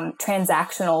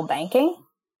transactional banking.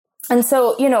 And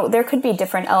so, there could be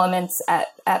different elements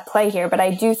at play here, but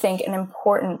I do think an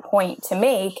important point to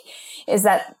make is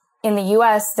that in the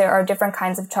US, there are different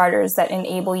kinds of charters that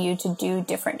enable you to do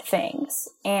different things.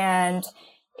 And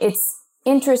it's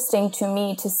interesting to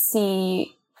me to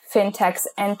see fintechs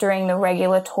entering the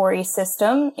regulatory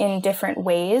system in different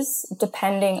ways,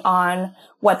 depending on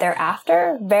what they're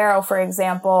after. Varo, for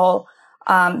example,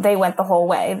 they went the whole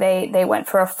way. They went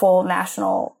for a full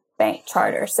national bank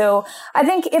charter. So I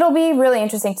think it'll be really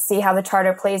interesting to see how the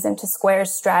charter plays into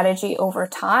Square's strategy over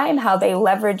time, how they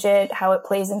leverage it, how it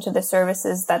plays into the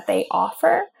services that they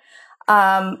offer.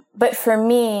 But for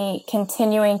me,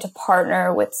 continuing to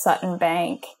partner with Sutton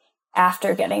Bank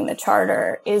after getting the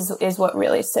charter is what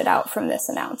really stood out from this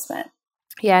announcement.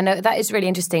 Yeah, no, that is really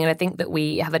interesting. And I think that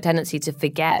we have a tendency to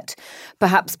forget,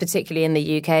 perhaps particularly in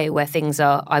the UK where things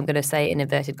are, I'm going to say in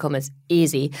inverted commas,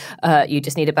 easy. You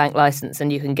just need a bank license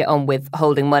and you can get on with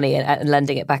holding money and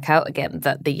lending it back out again,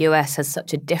 that the US has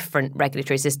such a different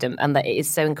regulatory system and that it is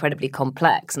so incredibly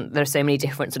complex and there are so many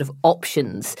different sort of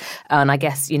options. And I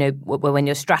guess, when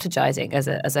you're strategizing as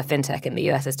a fintech in the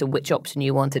US as to which option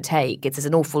you want to take, there's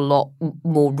an awful lot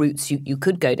more routes you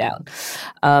could go down.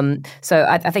 So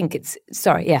I think it's...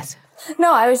 Sorry, yes.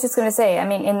 No, I was just going to say, I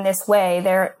mean, in this way,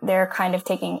 they're kind of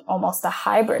taking almost a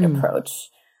hybrid approach,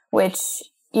 which,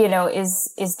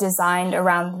 is designed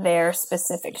around their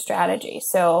specific strategy.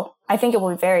 So I think it will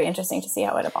be very interesting to see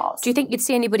how it evolves. Do you think you'd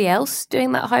see anybody else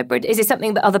doing that hybrid? Is it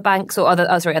something that other banks or other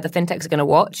fintechs are going to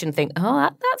watch and think,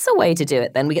 that's a way to do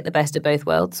it then? We get the best of both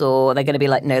worlds? Or they're going to be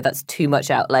like, no, that's too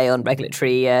much outlay on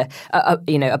regulatory,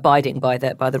 abiding by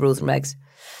the rules and regs?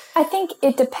 I think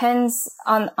it depends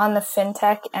on the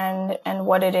fintech and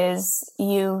what it is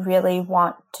you really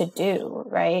want to do,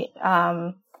 right?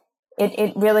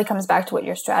 It really comes back to what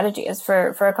your strategy is.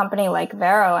 For a company like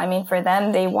Varo, I mean, for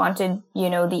them, they wanted,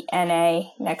 the NA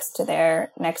next to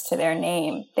their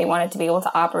name. They wanted to be able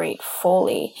to operate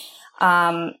fully.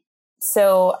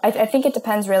 So I think it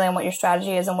depends really on what your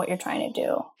strategy is and what you're trying to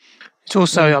do. It's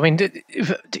also, I mean,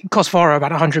 it cost Varo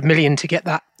about 100 million to get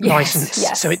that license,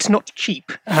 so it's not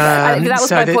cheap. That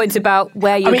was my point about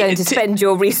where you're going to spend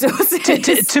your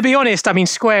resources. To be honest, I mean,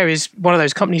 Square is one of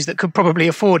those companies that could probably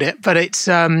afford it, but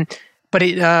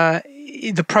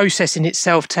the process in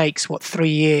itself takes 3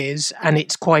 years, and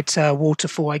it's quite a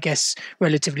waterfall, I guess,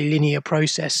 relatively linear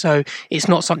process. So it's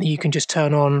not something you can just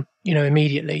turn on,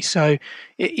 immediately. So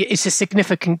it's a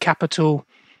significant capital.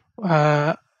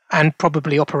 And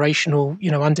probably operational,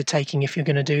 undertaking if you're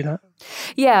going to do that.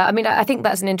 Yeah, I mean, I think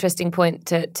that's an interesting point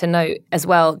to note as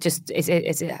well. Just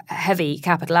it's a heavy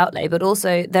capital outlay, but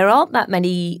also there aren't that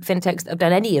many fintechs that have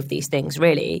done any of these things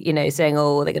really. Saying,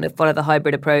 they're going to follow the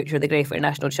hybrid approach or they're going for a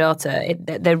national charter.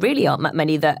 There really aren't that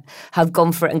many that have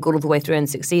gone for it and gone all the way through and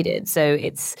succeeded. So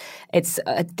it's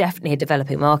definitely a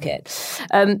developing market.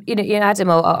 Adam,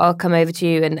 I'll come over to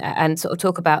you and sort of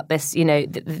talk about this.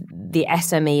 The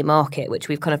SME market, which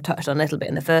we've kind of touched on a little bit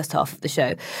in the first half of the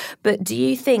show. But do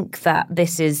you think that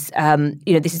this is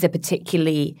a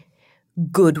particularly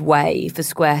good way for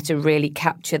Square to really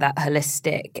capture that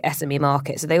holistic SME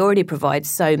market? So they already provide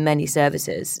so many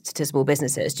services to small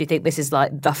businesses. Do you think this is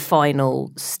like the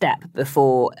final step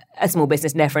before a small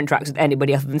business never interacts with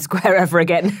anybody other than Square ever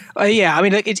again? Yeah, I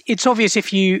mean, it's obvious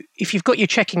if you've got your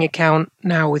checking account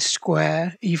now with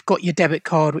Square, you've got your debit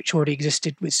card which already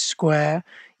existed with Square.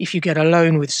 If you get a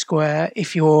loan with Square,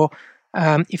 if you've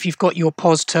got your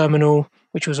POS terminal,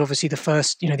 which was obviously the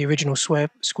first, the original Square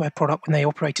product when they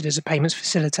operated as a payments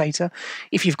facilitator.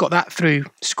 If you've got that through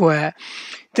Square,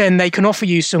 then they can offer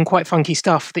you some quite funky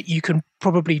stuff that you can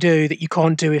probably do that you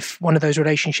can't do if one of those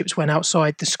relationships went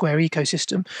outside the Square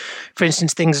ecosystem. For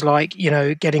instance, things like,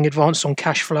 getting advanced on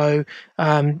cash flow,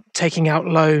 taking out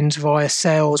loans via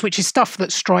sales, which is stuff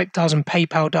that Stripe does and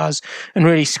PayPal does. And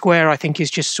really Square, I think,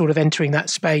 is just sort of entering that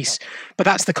space. But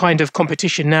that's the kind of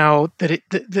competition now that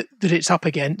it's up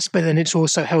against, but then it's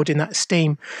also held in that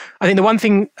esteem. I think the one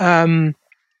thing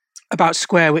about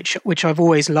Square, which I've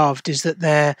always loved, is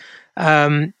that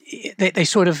they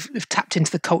sort of tapped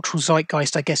into the cultural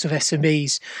zeitgeist, I guess, of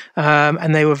SMEs,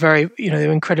 and they were they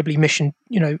were incredibly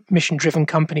mission-driven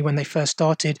company when they first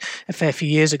started a fair few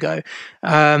years ago.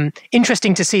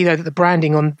 Interesting to see, though, that the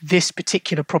branding on this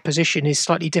particular proposition is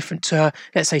slightly different to,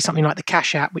 let's say, something like the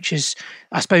Cash App, which is,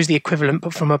 I suppose, the equivalent,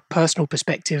 but from a personal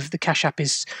perspective, the Cash App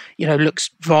is, looks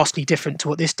vastly different to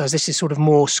what this does. This is sort of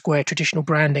more square traditional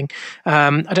branding.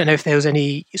 I don't know if there was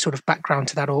any sort of background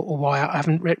to that or why. I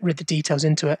haven't read the details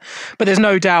into it, but there's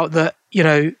no doubt that,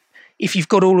 if you've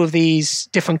got all of these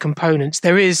different components,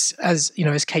 there is, as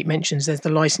Kate mentions, there's the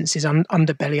licenses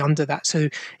underbelly under that. So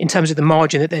in terms of the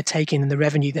margin that they're taking and the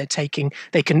revenue they're taking,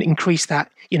 they can increase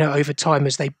that, over time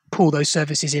as they pull those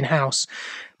services in-house.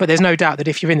 But there's no doubt that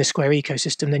if you're in the Square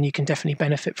ecosystem, then you can definitely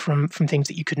benefit from things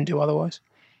that you couldn't do otherwise.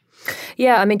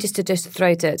 Yeah, I mean, just to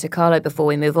throw to Carlo before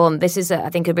we move on, this is,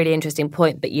 I think, a really interesting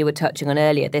point that you were touching on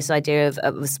earlier, this idea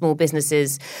of small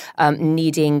businesses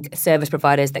needing service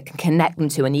providers that can connect them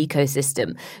to an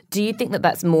ecosystem. Do you think that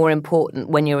that's more important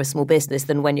when you're a small business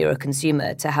than when you're a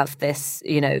consumer, to have this,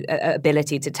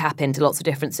 ability to tap into lots of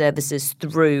different services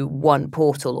through one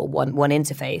portal or one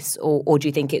interface? Or do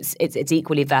you think it's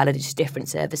equally valid, it's just different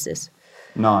services?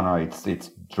 No, it's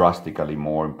drastically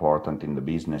more important in the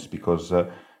business because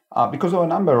of a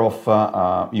number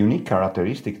of unique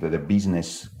characteristics that a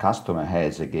business customer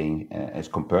has, again, as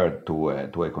compared to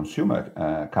a consumer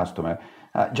customer.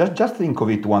 Just think of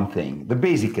it one thing. The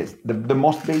basicest, the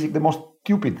most basic, the most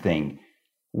stupid thing.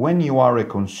 When you are a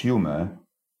consumer,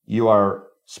 you are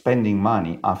spending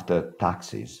money after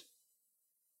taxes.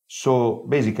 So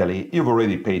basically, you've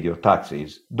already paid your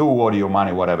taxes. Do with your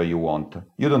money whatever you want.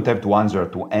 You don't have to answer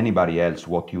to anybody else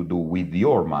what you do with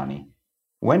your money.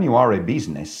 When you are a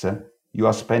business, you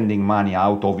are spending money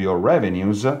out of your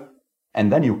revenues,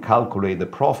 and then you calculate the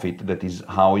profit. That is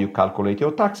how you calculate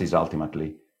your taxes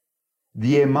ultimately.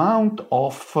 The amount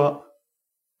of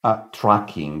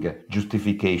tracking,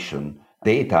 justification,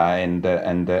 data and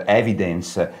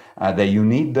evidence that you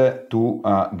need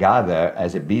to gather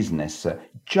as a business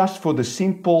just for the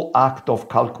simple act of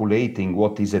calculating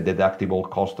what is a deductible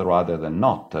cost rather than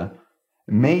not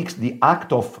makes the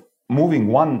act of moving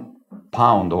 £1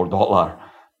 or dollar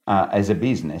as a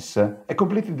business a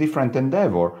completely different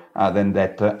endeavor than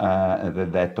that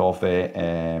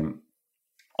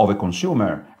of a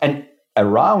consumer. And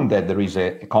around that, there is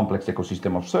a complex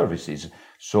ecosystem of services.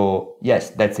 So yes,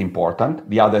 that's important.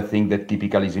 The other thing that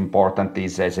typically is important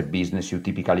is, as a business, you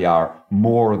typically are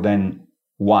more than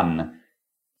one.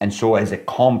 And so as a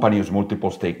company with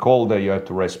multiple stakeholders, you have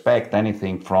to respect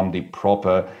anything from the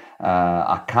proper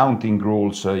accounting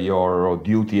rules, your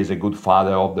duty as a good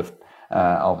father of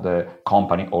the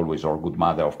company, always, or good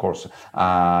mother, of course,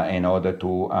 in order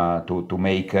to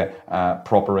make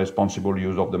proper responsible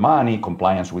use of the money,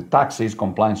 compliance with taxes,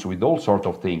 compliance with all sorts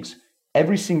of things.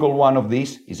 Every single one of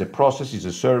these is a process, is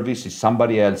a service, is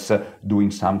somebody else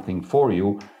doing something for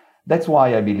you. That's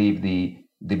why I believe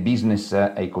the business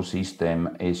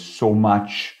ecosystem is so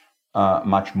much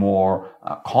more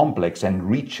complex and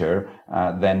richer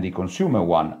than the consumer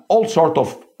one. All sort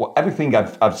of everything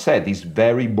I've said is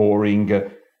very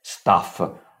boring stuff,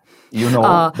 but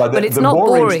it's the not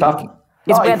boring stuff.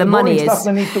 It's where the money is. Stuff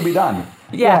that needs to be done.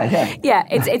 Yeah.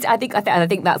 It's. I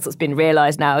think that's what's been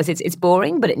realised now. Is it's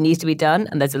boring, but it needs to be done,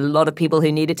 and there's a lot of people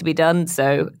who need it to be done.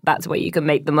 So that's where you can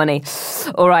make the money.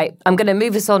 All right, I'm going to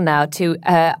move us on now to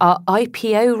our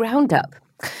IPO roundup.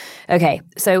 Okay,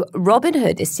 so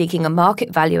Robinhood is seeking a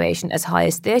market valuation as high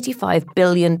as $35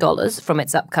 billion from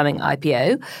its upcoming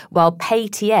IPO, while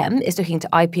Paytm is looking to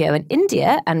IPO in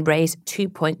India and raise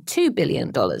 $2.2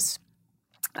 billion.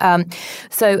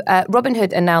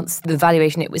 Robinhood announced the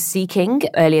valuation it was seeking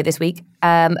earlier this week.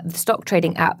 The stock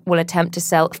trading app will attempt to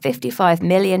sell 55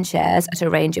 million shares at a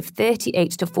range of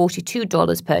 $38 to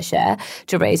 $42 per share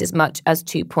to raise as much as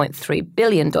 $2.3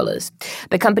 billion.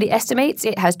 The company estimates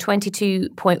it has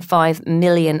 22.5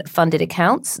 million funded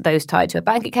accounts, those tied to a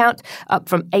bank account, up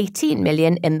from 18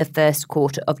 million in the first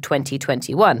quarter of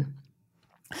 2021.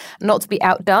 Not to be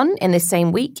outdone, in this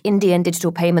same week, Indian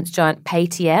digital payments giant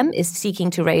Paytm is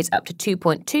seeking to raise up to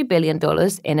 $2.2 billion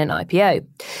in an IPO.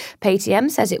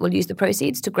 Paytm says it will use the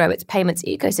proceeds to grow its payments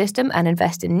ecosystem and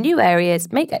invest in new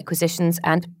areas, make acquisitions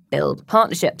and build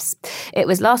partnerships. It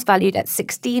was last valued at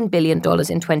 $16 billion in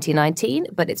 2019,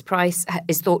 but its price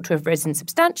is thought to have risen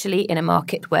substantially in a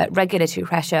market where regulatory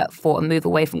pressure for a move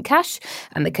away from cash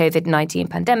and the COVID-19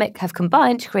 pandemic have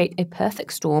combined to create a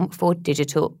perfect storm for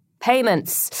digital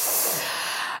payments.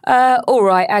 All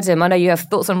right, Adam, I know you have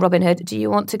thoughts on Robinhood. Do you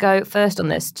want to go first on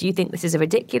this? Do you think this is a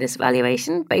ridiculous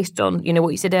valuation based on, what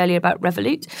you said earlier about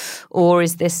Revolut? Or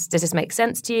does this make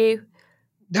sense to you?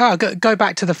 No, go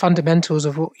back to the fundamentals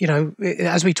of what,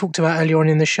 as we talked about earlier on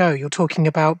in the show. You're talking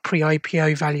about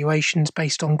pre-IPO valuations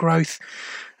based on growth.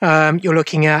 You're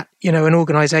looking at, an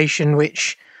organization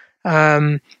which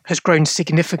has grown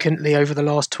significantly over the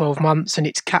last 12 months, and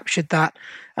it's captured that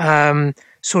I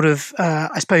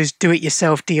suppose,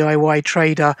 do-it-yourself DIY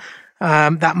trader,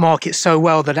 that market so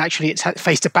well that actually it's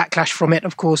faced a backlash from it,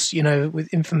 of course, with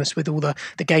all the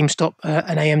GameStop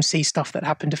and AMC stuff that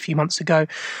happened a few months ago.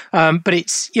 But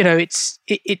it's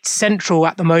central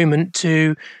at the moment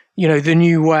to, the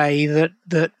new way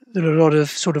that a lot of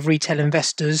sort of retail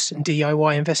investors and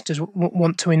DIY investors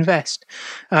want to invest.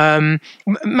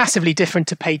 Massively different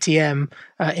to Paytm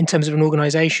in terms of an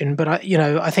organization, but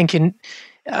I think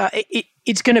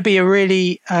it's going to be a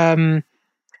really,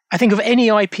 I think of any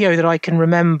IPO that I can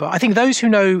remember, I think those who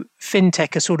know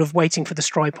fintech are sort of waiting for the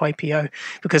Stripe IPO,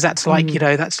 because that's like,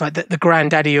 that's like the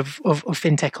granddaddy of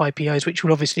fintech IPOs, which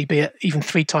will obviously be at even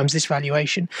 3 times this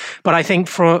valuation. But I think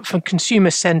for consumer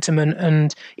sentiment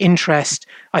and interest,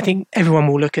 I think everyone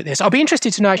will look at this. I'll be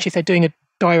interested to know actually if they're doing a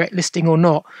direct listing or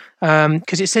not,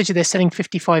 because it says they're selling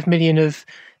 55 million of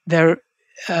their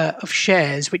of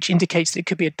shares, which indicates that it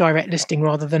could be a direct listing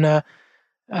rather than a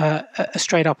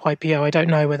straight up IPO. I don't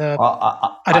know whether.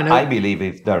 I don't know. I believe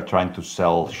if they're trying to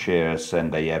sell shares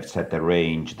and they have set a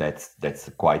range, that's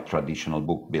a quite traditional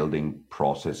book building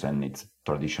process, and it's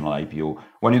traditional IPO.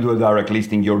 When you do a direct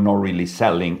listing, you're not really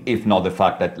selling, if not the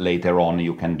fact that later on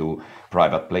you can do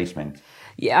private placement.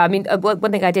 Yeah, I mean,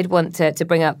 one thing I did want to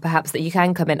bring up, perhaps that you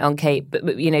can comment on, Kate, but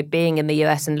being in the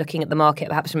US and looking at the market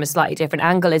perhaps from a slightly different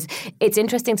angle, is it's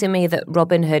interesting to me that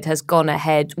Robinhood has gone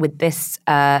ahead with this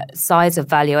size of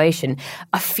valuation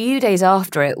a few days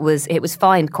after it was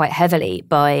fined quite heavily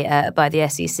by the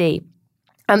SEC.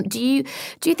 Do you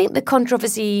think the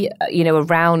controversy,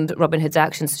 around Robinhood's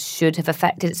actions should have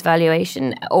affected its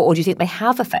valuation, or do you think they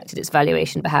have affected its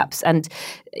valuation, perhaps? And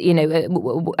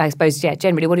I suppose,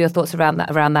 generally, what are your thoughts around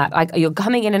that? You're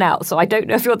coming in and out, so I don't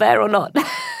know if you're there or not.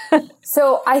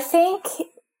 So I think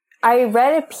I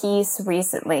read a piece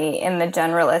recently in the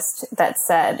Generalist that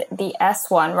said the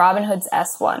S1, Robinhood's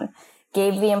S1,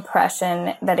 gave the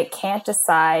impression that it can't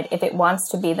decide if it wants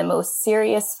to be the most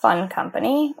serious fun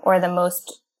company or the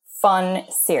most fun,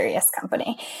 serious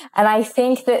company. And I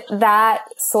think that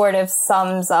sort of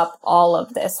sums up all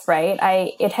of this, right?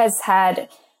 It has had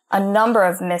a number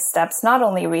of missteps, not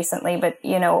only recently, but,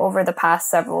 over the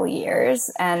past several years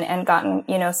and gotten,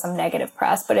 some negative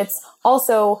press, but it's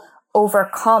also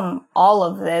overcome all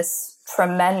of this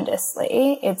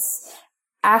tremendously. It's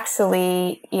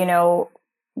actually,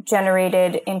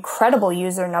 generated incredible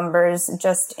user numbers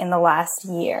just in the last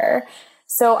year.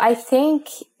 So I think,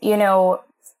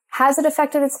 has it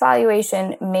affected its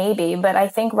valuation? Maybe, but I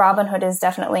think Robinhood is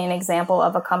definitely an example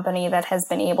of a company that has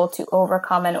been able to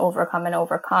overcome and overcome and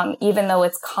overcome, even though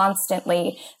it's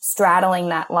constantly straddling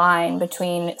that line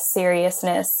between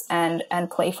seriousness and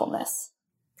playfulness.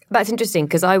 That's interesting,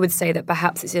 because I would say that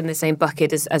perhaps it's in the same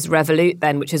bucket as Revolut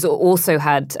then, which has also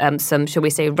had some, shall we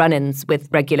say, run-ins with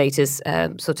regulators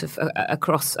sort of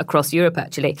across Europe,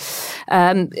 actually.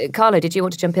 Carlo, did you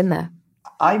want to jump in there?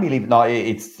 I believe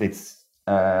it's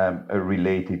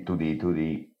related to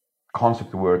the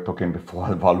concept we were talking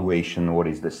before, valuation. What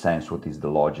is the sense? What is the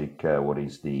logic? What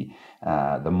is the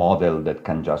model that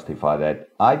can justify that?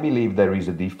 I believe there is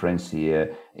a difference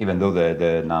here, even though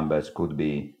the numbers could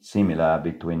be similar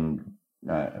between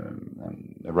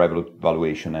Revolut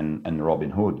valuation and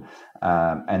Robinhood,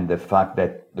 and the fact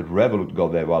that the Revolut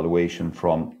got the valuation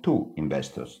from 2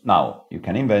 investors. Now you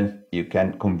can invest, you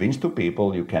can convince 2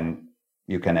 people, you can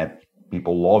have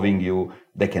people loving you,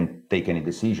 they can take any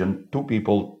decision. 2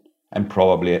 people, and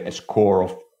probably a score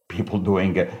of people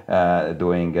doing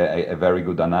a very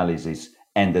good analysis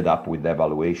ended up with the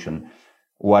valuation.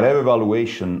 Whatever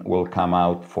valuation will come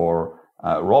out for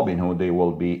Robinhood, they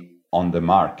will be on the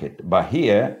market. But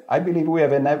here, I believe we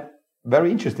have a very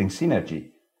interesting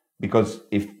synergy, because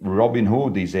if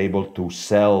Robinhood is able to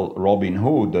sell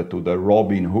Robinhood to the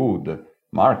Robinhood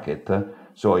market,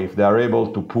 so if they are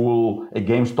able to pull a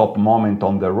GameStop moment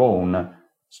on their own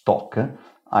stock,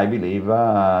 I believe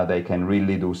they can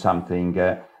really do something,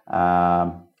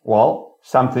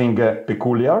 something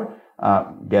peculiar,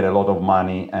 get a lot of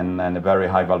money and a very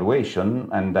high valuation,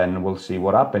 and then we'll see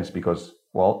what happens, because,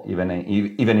 even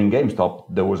in GameStop,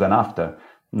 there was an after.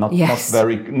 Not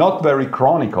very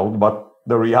chronicled, but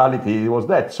the reality was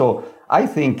that. So I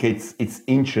think it's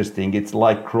interesting. It's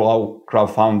like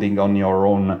crowdfunding on your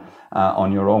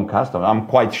own customer. I'm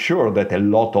quite sure that a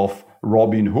lot of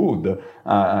Robinhood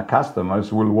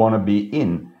customers will want to be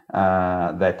in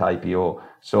that IPO.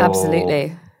 So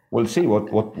absolutely, we'll see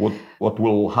what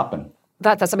will happen.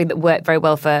 That's something that worked very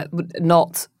well for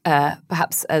not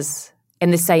perhaps as in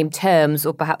the same terms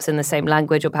or perhaps in the same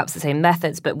language or perhaps the same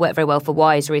methods, but worked very well for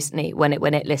Wise recently when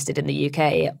it listed in the UK.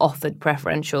 It offered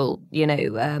preferential,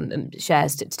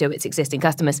 shares to its existing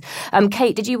customers.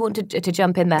 Kate, did you want to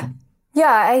jump in there?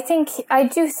 Yeah, I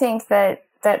do think that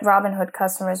Robinhood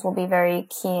customers will be very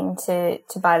keen to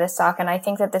buy the stock. And I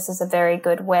think that this is a very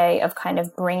good way of kind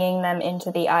of bringing them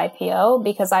into the IPO,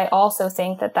 because I also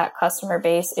think that customer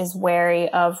base is wary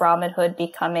of Robinhood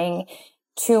becoming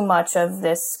too much of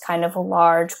this kind of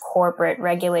large corporate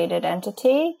regulated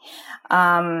entity,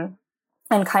 and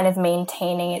kind of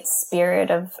maintaining its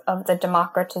spirit of the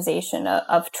democratization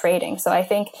of trading. So I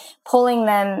think pulling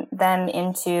them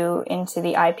into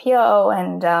the IPO,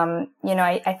 and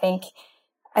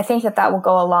I think that will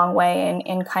go a long way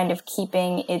in kind of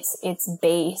keeping its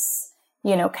base,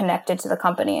 connected to the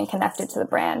company and connected to the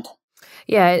brand.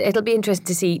 Yeah, it'll be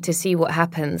interesting to see what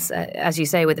happens, as you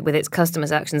say, with its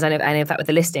customers' actions, and in fact with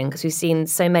the listing, because we've seen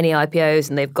so many IPOs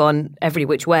and they've gone every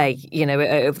which way,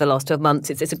 over the last 12 months.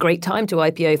 It's a great time to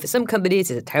IPO for some companies.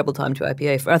 It's a terrible time to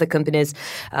IPO for other companies.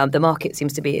 The market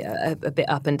seems to be a bit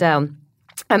up and down.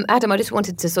 Adam, I just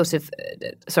wanted to sort of,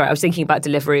 sorry, I was thinking about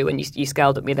Deliveroo when you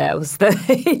scowled at me there. Was that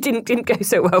it didn't go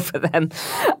so well for them.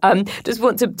 Just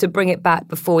want to bring it back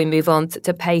before we move on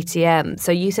to Paytm.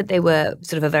 So you said they were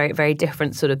sort of a very, very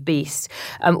different sort of beast.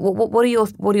 What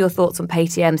are your thoughts on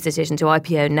Paytm's decision to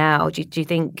IPO now? Do you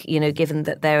think, given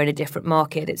that they're in a different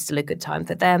market, it's still a good time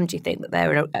for them? Do you think that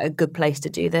they're in a good place to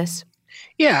do this?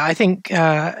 Yeah, I think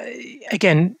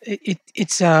again,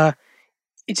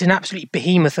 it's an absolute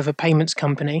behemoth of a payments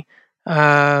company,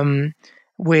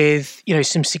 with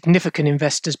some significant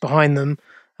investors behind them,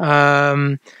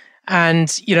 and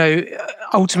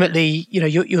ultimately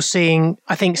you're seeing,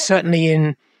 I think certainly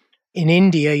in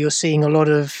India, you're seeing a lot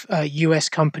of US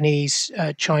companies,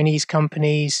 Chinese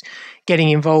companies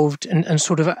getting involved, and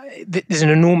sort of there's an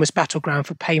enormous battleground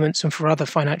for payments and for other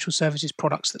financial services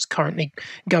products that's currently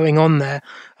going on there.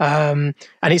 And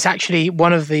it's actually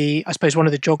one of the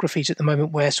geographies at the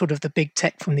moment where sort of the big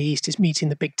tech from the East is meeting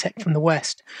the big tech from the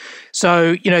West.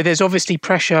 So, there's obviously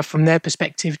pressure from their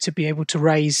perspective to be able to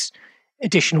raise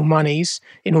additional monies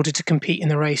in order to compete in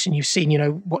the race. And you've seen,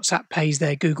 WhatsApp pays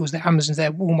there, Google's there, Amazon's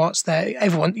there, Walmart's there,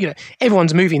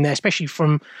 everyone's moving there, especially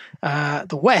from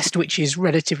the West, which is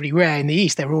relatively rare. In the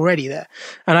East, they're already there.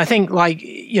 And I think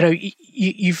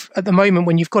you've at the moment,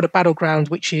 when you've got a battleground,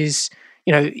 which is,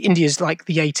 India's like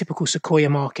the atypical Sequoia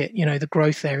market, the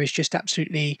growth there is just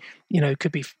absolutely,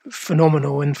 could be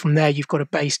phenomenal. And from there, you've got a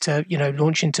base to,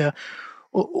 launch into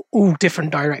all different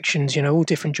directions, all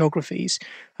different geographies,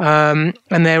 and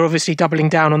they're obviously doubling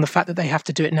down on the fact that they have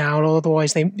to do it now, or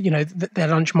otherwise they, their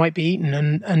lunch might be eaten.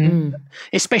 And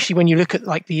especially when you look at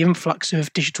like the influx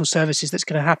of digital services that's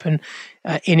going to happen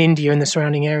in India and the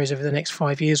surrounding areas over the next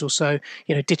 5 years or so,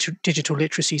 digital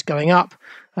literacy is going up.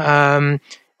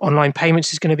 Online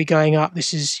payments is going to be going up.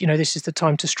 This is the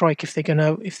time to strike if they're going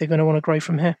to want to grow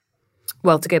from here.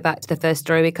 Well, to go back to the first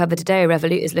story we covered today,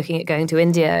 Revolut is looking at going to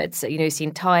India. It's,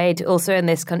 seen Tide also in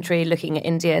this country looking at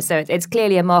India. So it's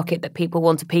clearly a market that people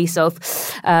want a piece of.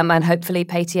 And hopefully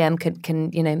Paytm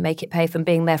can make it pay from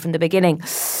being there from the beginning.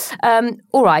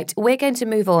 All right, we're going to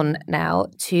move on now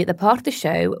to the part of the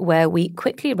show where we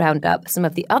quickly round up some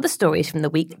of the other stories from the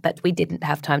week that we didn't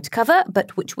have time to cover,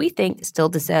 but which we think still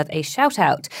deserve a shout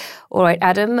out. All right,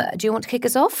 Adam, do you want to kick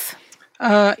us off?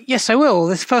 Yes, I will.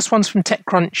 This first one's from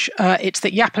TechCrunch. It's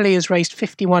that Yapily has raised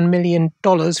 $51 million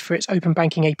for its open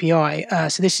banking API.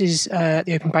 So this is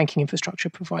the open banking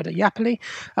infrastructure provider Yapily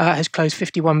has closed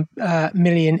 $51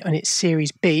 million on its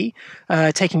Series B,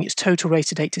 taking its total raised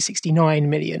to date to $69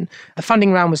 million. The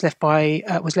funding round was led by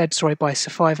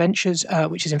Sapphire Ventures,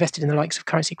 which is invested in the likes of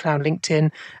Currency Cloud, LinkedIn,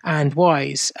 and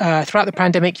Wise. Throughout the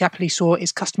pandemic, Yapily saw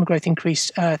its customer growth increase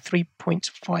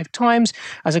 3.5 times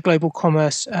as a global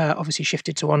commerce obviously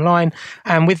shifted to online.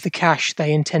 And with the cash,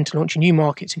 they intend to launch in new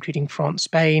markets, including France,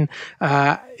 Spain,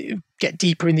 get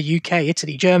deeper in the UK,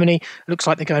 Italy, Germany. It looks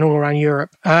like they're going all around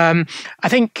Europe. I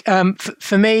think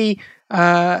for me,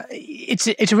 it's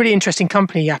a really interesting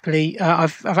company, Yapily.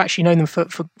 I've actually known them for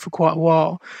quite a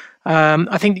while.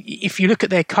 I think if you look at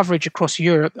their coverage across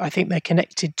Europe, I think they're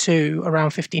connected to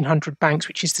around 1,500 banks,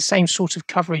 which is the same sort of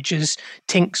coverage as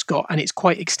Tink's got, and it's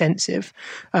quite extensive.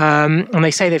 And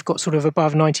they say they've got sort of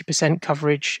above 90%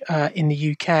 coverage in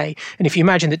the UK. And if you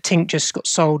imagine that Tink just got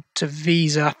sold to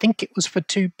Visa, I think it was for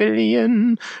 $2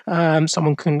 billion.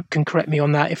 Someone can correct me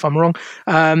on that if I'm wrong.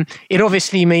 It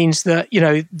obviously means that, you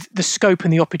know, the scope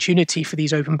and the opportunity for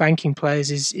these open banking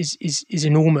players is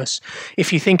enormous.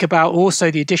 If you think about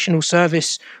also the additional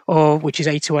service, which is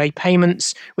A2A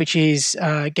payments, which is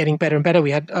getting better and better.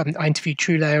 We had I interviewed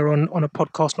TrueLayer on a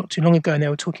podcast not too long ago, and they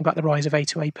were talking about the rise of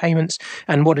A2A payments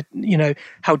and what a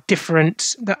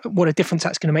difference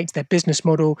that's going to make to their business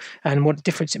model and what a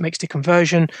difference it makes to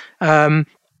conversion.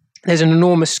 There's an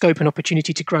enormous scope and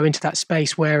opportunity to grow into that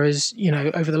space, whereas, you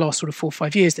know, over the last sort of 4 or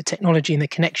 5 years, the technology and the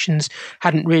connections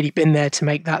hadn't really been there to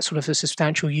make that sort of a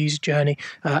substantial user journey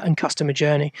and customer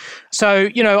journey.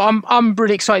 So, you know, I'm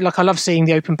really excited. Like, I love seeing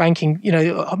the open banking. You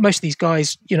know, most of these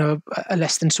guys, you know, are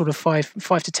less than sort of 5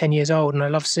 to 10 years old, and I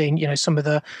love seeing, you know, some of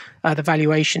the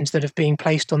valuations that have been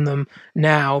placed on them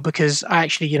now, because I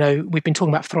actually, you know, we've been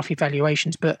talking about frothy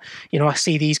valuations, but, you know, I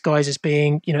see these guys as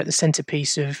being, you know, at the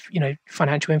centerpiece of, you know,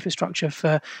 financial infrastructure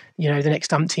for, you know, the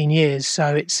next umpteen years.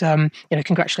 So it's, you know,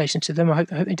 congratulations to them. I hope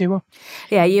they do well.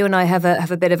 Yeah, you and I have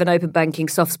a bit of an open banking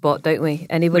soft spot, don't we?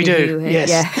 Anybody we do, yes.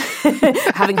 Yeah,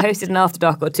 having hosted an After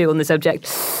Dark or two on the subject.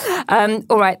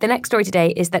 All right, the next story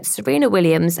today is that Serena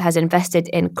Williams has invested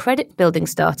in credit building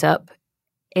startup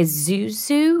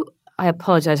Isuzu. I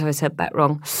apologize if I said that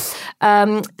wrong.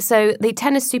 So the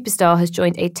tennis superstar has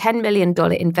joined a $10 million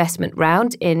investment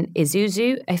round in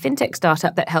Isuzu, a fintech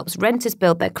startup that helps renters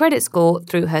build their credit score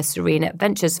through her Serena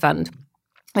Ventures fund.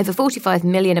 Over 45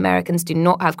 million Americans do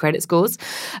not have credit scores.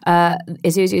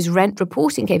 Isuzu's rent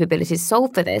reporting capabilities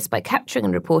solve for this by capturing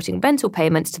and reporting rental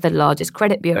payments to the largest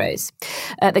credit bureaus.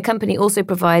 The company also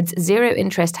provides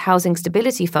zero-interest housing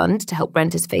stability fund to help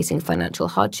renters facing financial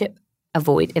hardship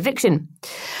avoid eviction.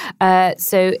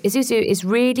 So Isuzu is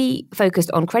really focused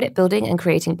on credit building and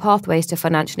creating pathways to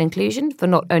financial inclusion for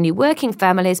not only working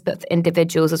families, but for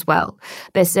individuals as well.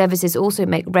 Their services also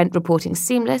make rent reporting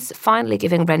seamless, finally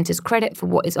giving renters credit for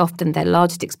what is often their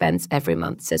largest expense every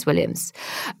month, says Williams.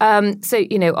 So,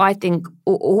 you know, I think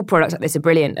all products like this are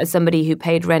brilliant. As somebody who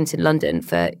paid rent in London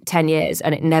for 10 years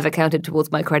and it never counted towards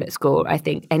my credit score, I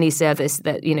think any service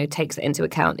that, you know, takes that into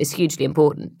account is hugely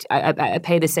important. I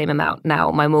pay the same amount now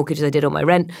on my mortgage as I did on my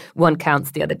rent. One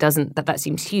counts, the other doesn't. That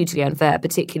seems hugely unfair,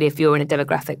 particularly if you're in a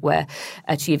demographic where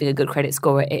achieving a good credit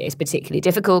score is particularly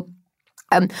difficult.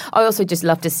 I also just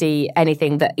love to see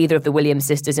anything that either of the Williams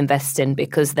sisters invest in,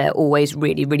 because they're always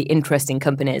really, really interesting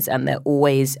companies and they're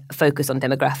always focused on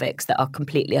demographics that are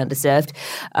completely underserved.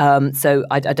 So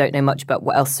I don't know much about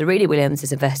what else Serena Williams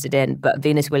has invested in, but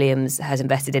Venus Williams has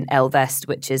invested in Ellevest,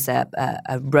 which is a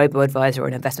robo-advisor or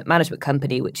an investment management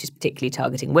company, which is particularly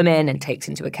targeting women and takes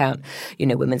into account, you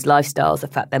know, women's lifestyles, the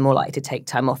fact they're more likely to take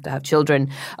time off to have children.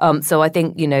 So I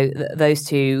think, you know, those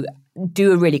two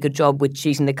do a really good job with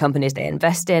choosing the companies they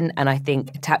invest in, and I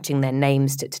think attaching their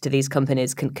names to these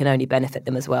companies can only benefit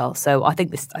them as well. So I think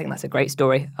that's a great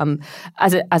story.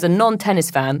 As a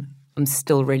non-tennis fan, I'm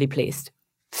still really pleased.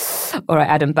 All right,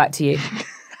 Adam, back to you.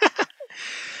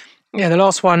 Yeah, the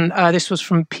last one, this was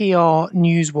from PR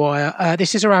Newswire.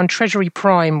 This is around Treasury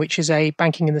Prime, which is a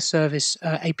banking in the service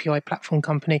API platform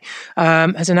company,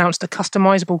 has announced a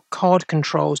customizable card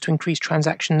controls to increase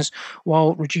transactions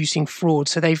while reducing fraud.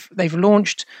 So they've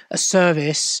launched a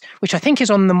service, which I think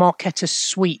is on the Marqeta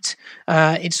suite.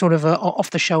 It's sort of a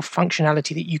off-the-shelf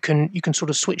functionality that you can sort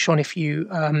of switch on if you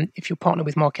partner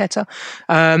with Marqeta.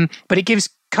 But it gives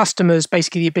customers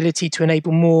basically the ability to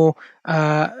enable more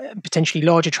potentially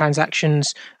larger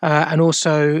transactions and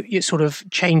also sort of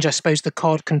change, I suppose, the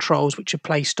card controls which are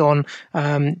placed on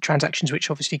transactions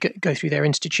which obviously go through their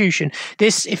institution.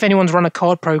 This, if anyone's run a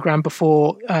card program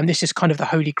before, this is kind of the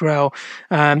holy grail.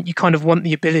 You kind of want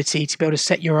the ability to be able to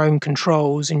set your own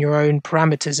controls and your own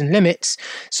parameters and limits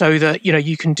so that, you know,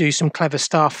 you can do some clever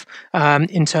stuff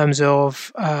in terms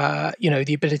of, you know,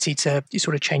 the ability to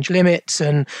sort of change limits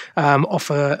and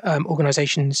offer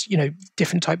organizations, you know,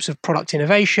 different types of product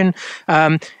innovation.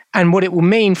 And what it will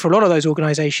mean for a lot of those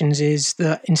organizations is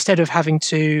that instead of having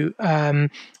to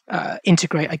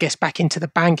integrate, I guess, back into the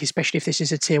bank, especially if this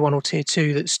is a tier 1 or tier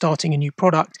 2 that's starting a new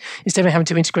product, instead of having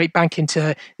to integrate back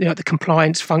into, you know, the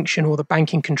compliance function or the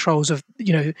banking controls of,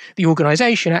 you know, the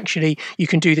organization, actually, you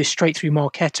can do this straight through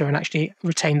Marqeta and actually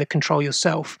retain the control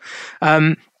yourself.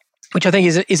 Which I think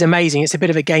is amazing. It's a bit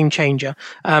of a game changer.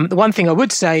 The one thing I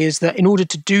would say is that in order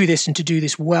to do this and to do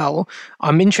this well,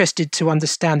 I'm interested to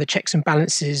understand the checks and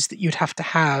balances that you'd have to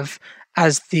have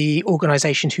as the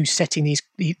organisation who's setting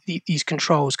these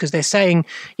controls, because they're saying,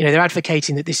 they're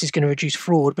advocating that this is going to reduce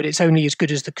fraud, but it's only as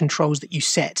good as the controls that you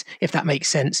set, if that makes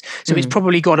sense. So it's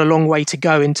probably got a long way to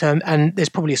go and there's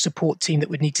probably a support team that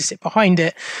would need to sit behind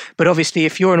it. But obviously,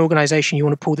 if you're an organisation, you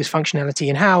want to pull this functionality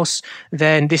in-house,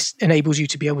 then this enables you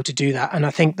to be able to do that. And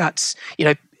I think that's,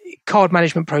 card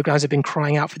management programs have been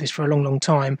crying out for this for a long, long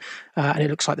time. And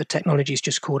it looks like the technology is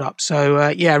just caught up. So,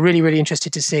 really, really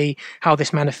interested to see how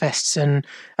this manifests and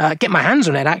get my hands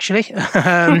on it, actually,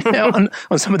 on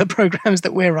some of the programs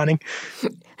that we're running.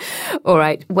 All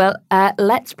right. Well,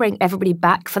 let's bring everybody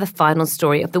back for the final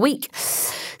story of the week.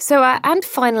 So, and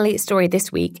finally, story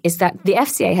this week is that the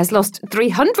FCA has lost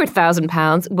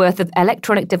 £300,000 worth of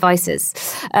electronic devices.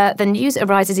 The news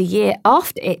arises a year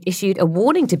after it issued a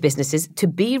warning to businesses to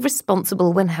be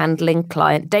responsible when handling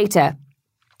client data.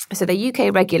 So the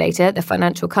UK regulator, the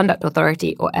Financial Conduct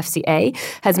Authority, or FCA,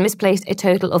 has misplaced a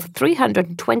total of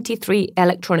 323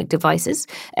 electronic devices,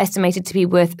 estimated to be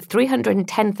worth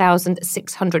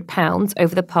 £310,600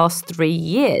 over the past 3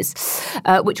 years,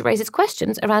 which raises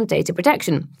questions around data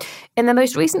protection. In the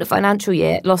most recent financial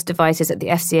year, lost devices at the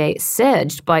FCA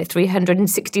surged by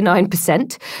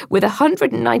 369%, with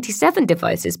 197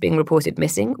 devices being reported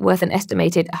missing, worth an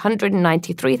estimated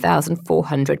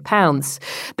 £193,400.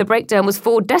 The breakdown was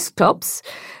 4 desktops,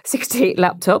 68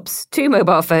 laptops, 2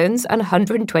 mobile phones, and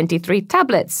 123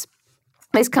 tablets.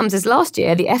 This comes as last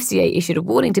year, the FCA issued a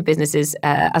warning to businesses,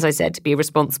 as I said, to be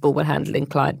responsible when handling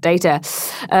client data.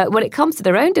 When it comes to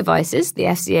their own devices, the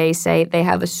FCA say they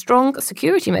have strong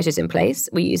security measures in place.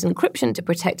 We use encryption to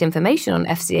protect information on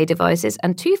FCA devices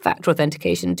and 2-factor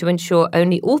authentication to ensure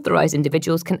only authorised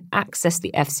individuals can access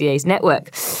the FCA's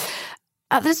network.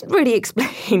 That doesn't really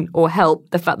explain or help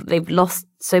the fact that they've lost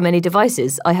so many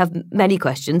devices. I have many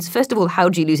questions. First of all, how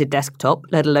do you lose a desktop,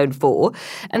 let alone 4?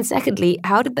 And secondly,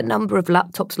 how did the number of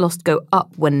laptops lost go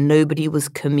up when nobody was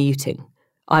commuting?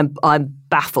 I'm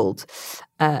baffled.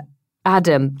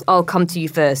 Adam, I'll come to you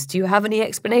first. Do you have any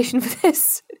explanation for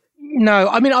this? No,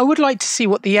 I mean, I would like to see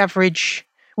what the average...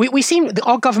 We seem,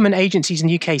 our government agencies in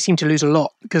the UK seem to lose a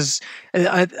lot, because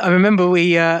I remember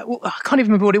I can't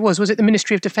even remember what it was. Was it the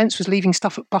Ministry of Defence was leaving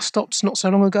stuff at bus stops not so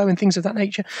long ago and things of that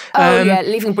nature?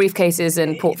 Leaving briefcases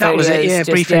and portfolios.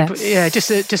 That was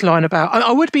it, just lying about.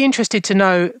 I would be interested to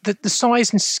know that the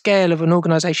size and scale of an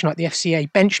organisation like the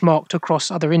FCA benchmarked across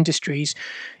other industries.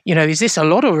 Is this a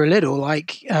lot or a little? I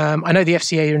know the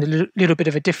FCA are in a little bit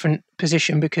of a different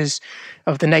position because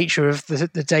of the nature of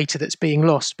the data that's being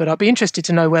lost. But I'd be interested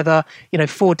to know whether,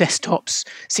 4 desktops,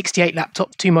 68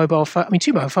 laptops, 2 mobile phones. I mean,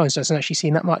 2 mobile phones doesn't actually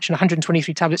seem that much, and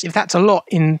 123 tablets. If that's a lot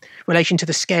in relation to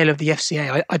the scale of the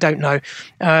FCA, I don't know.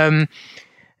 But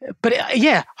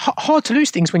hard to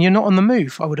lose things when you're not on the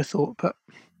move, I would have thought. But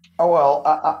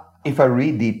if I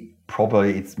read it,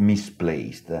 probably it's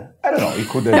misplaced. I don't know. It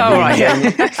could have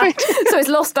been. So it's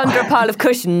lost under a pile of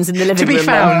cushions in the living room. To be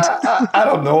found. I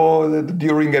don't know.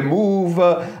 During a move,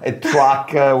 a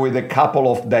truck with a couple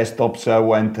of desktops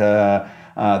went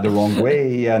the wrong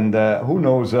way, and who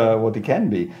knows what it can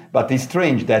be. But it's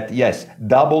strange that, yes,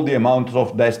 double the amount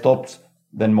of desktops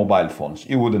than mobile phones.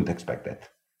 You wouldn't expect that.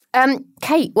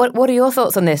 Kate, what are your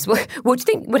thoughts on this? What do you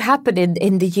think would happen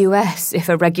in the US if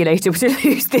a regulator were to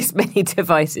lose this many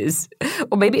devices?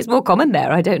 Or maybe it's more common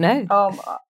there, I don't know.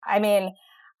 I mean,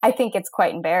 I think it's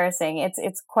quite embarrassing.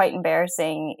 It's quite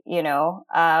embarrassing,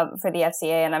 for the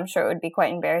FCA, and I'm sure it would be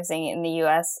quite embarrassing in the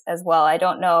US as well. I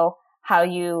don't know how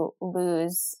you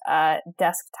lose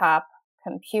desktop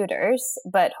computers,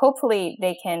 but hopefully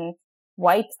they can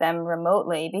wipe them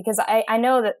remotely, because I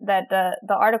know that the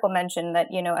article mentioned that,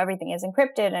 everything is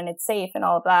encrypted and it's safe and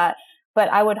all of that, but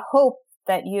I would hope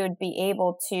that you'd be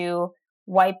able to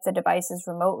wipe the devices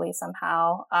remotely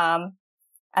somehow.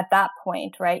 At that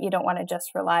point, right? You don't want to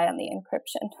just rely on the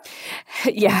encryption.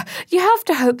 Yeah, you have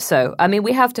to hope so. I mean,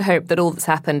 we have to hope that all that's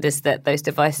happened is that those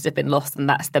devices have been lost, and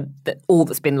that's all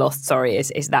that's been lost,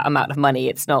 is that amount of money.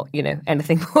 It's not,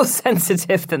 anything more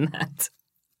sensitive than that.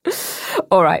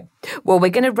 All right. Well, we're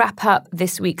going to wrap up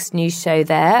this week's news show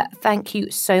there. Thank you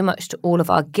so much to all of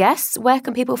our guests. Where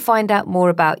can people find out more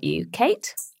about you?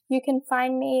 Kate? You can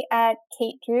find me at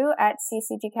Kate Drew at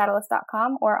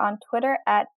ccgcatalyst.com or on Twitter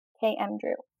at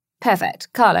KMDrew.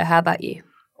 Perfect. Carlo, how about you?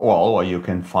 Well, you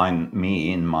can find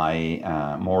me in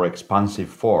my more expansive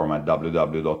form at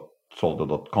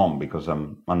www.soldo.com, because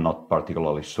I'm not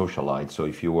particularly socialite. So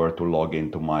if you were to log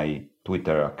into my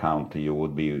Twitter account, you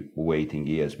would be waiting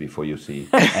years before you see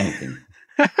anything.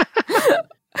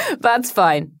 That's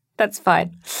fine.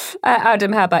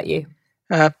 Adam, how about you?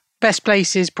 Best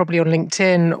places probably on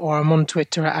LinkedIn, or I'm on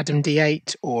Twitter at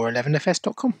AdamD8 or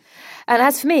 11fs.com. And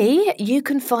as for me, you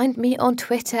can find me on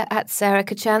Twitter at Sarah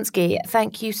Kocianski.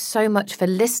 Thank you so much for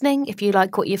listening. If you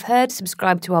like what you've heard,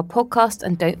 subscribe to our podcast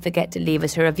and don't forget to leave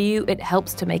us a review. It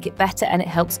helps to make it better and it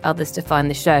helps others to find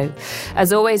the show.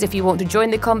 As always, if you want to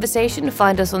join the conversation,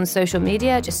 find us on social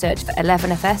media. Just search for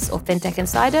 11FS or FinTech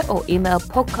Insider or email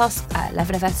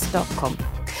podcast@11fs.com.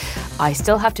 I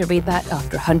still have to read that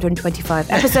after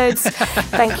 125 episodes.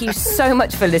 Thank you so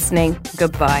much for listening.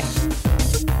 Goodbye.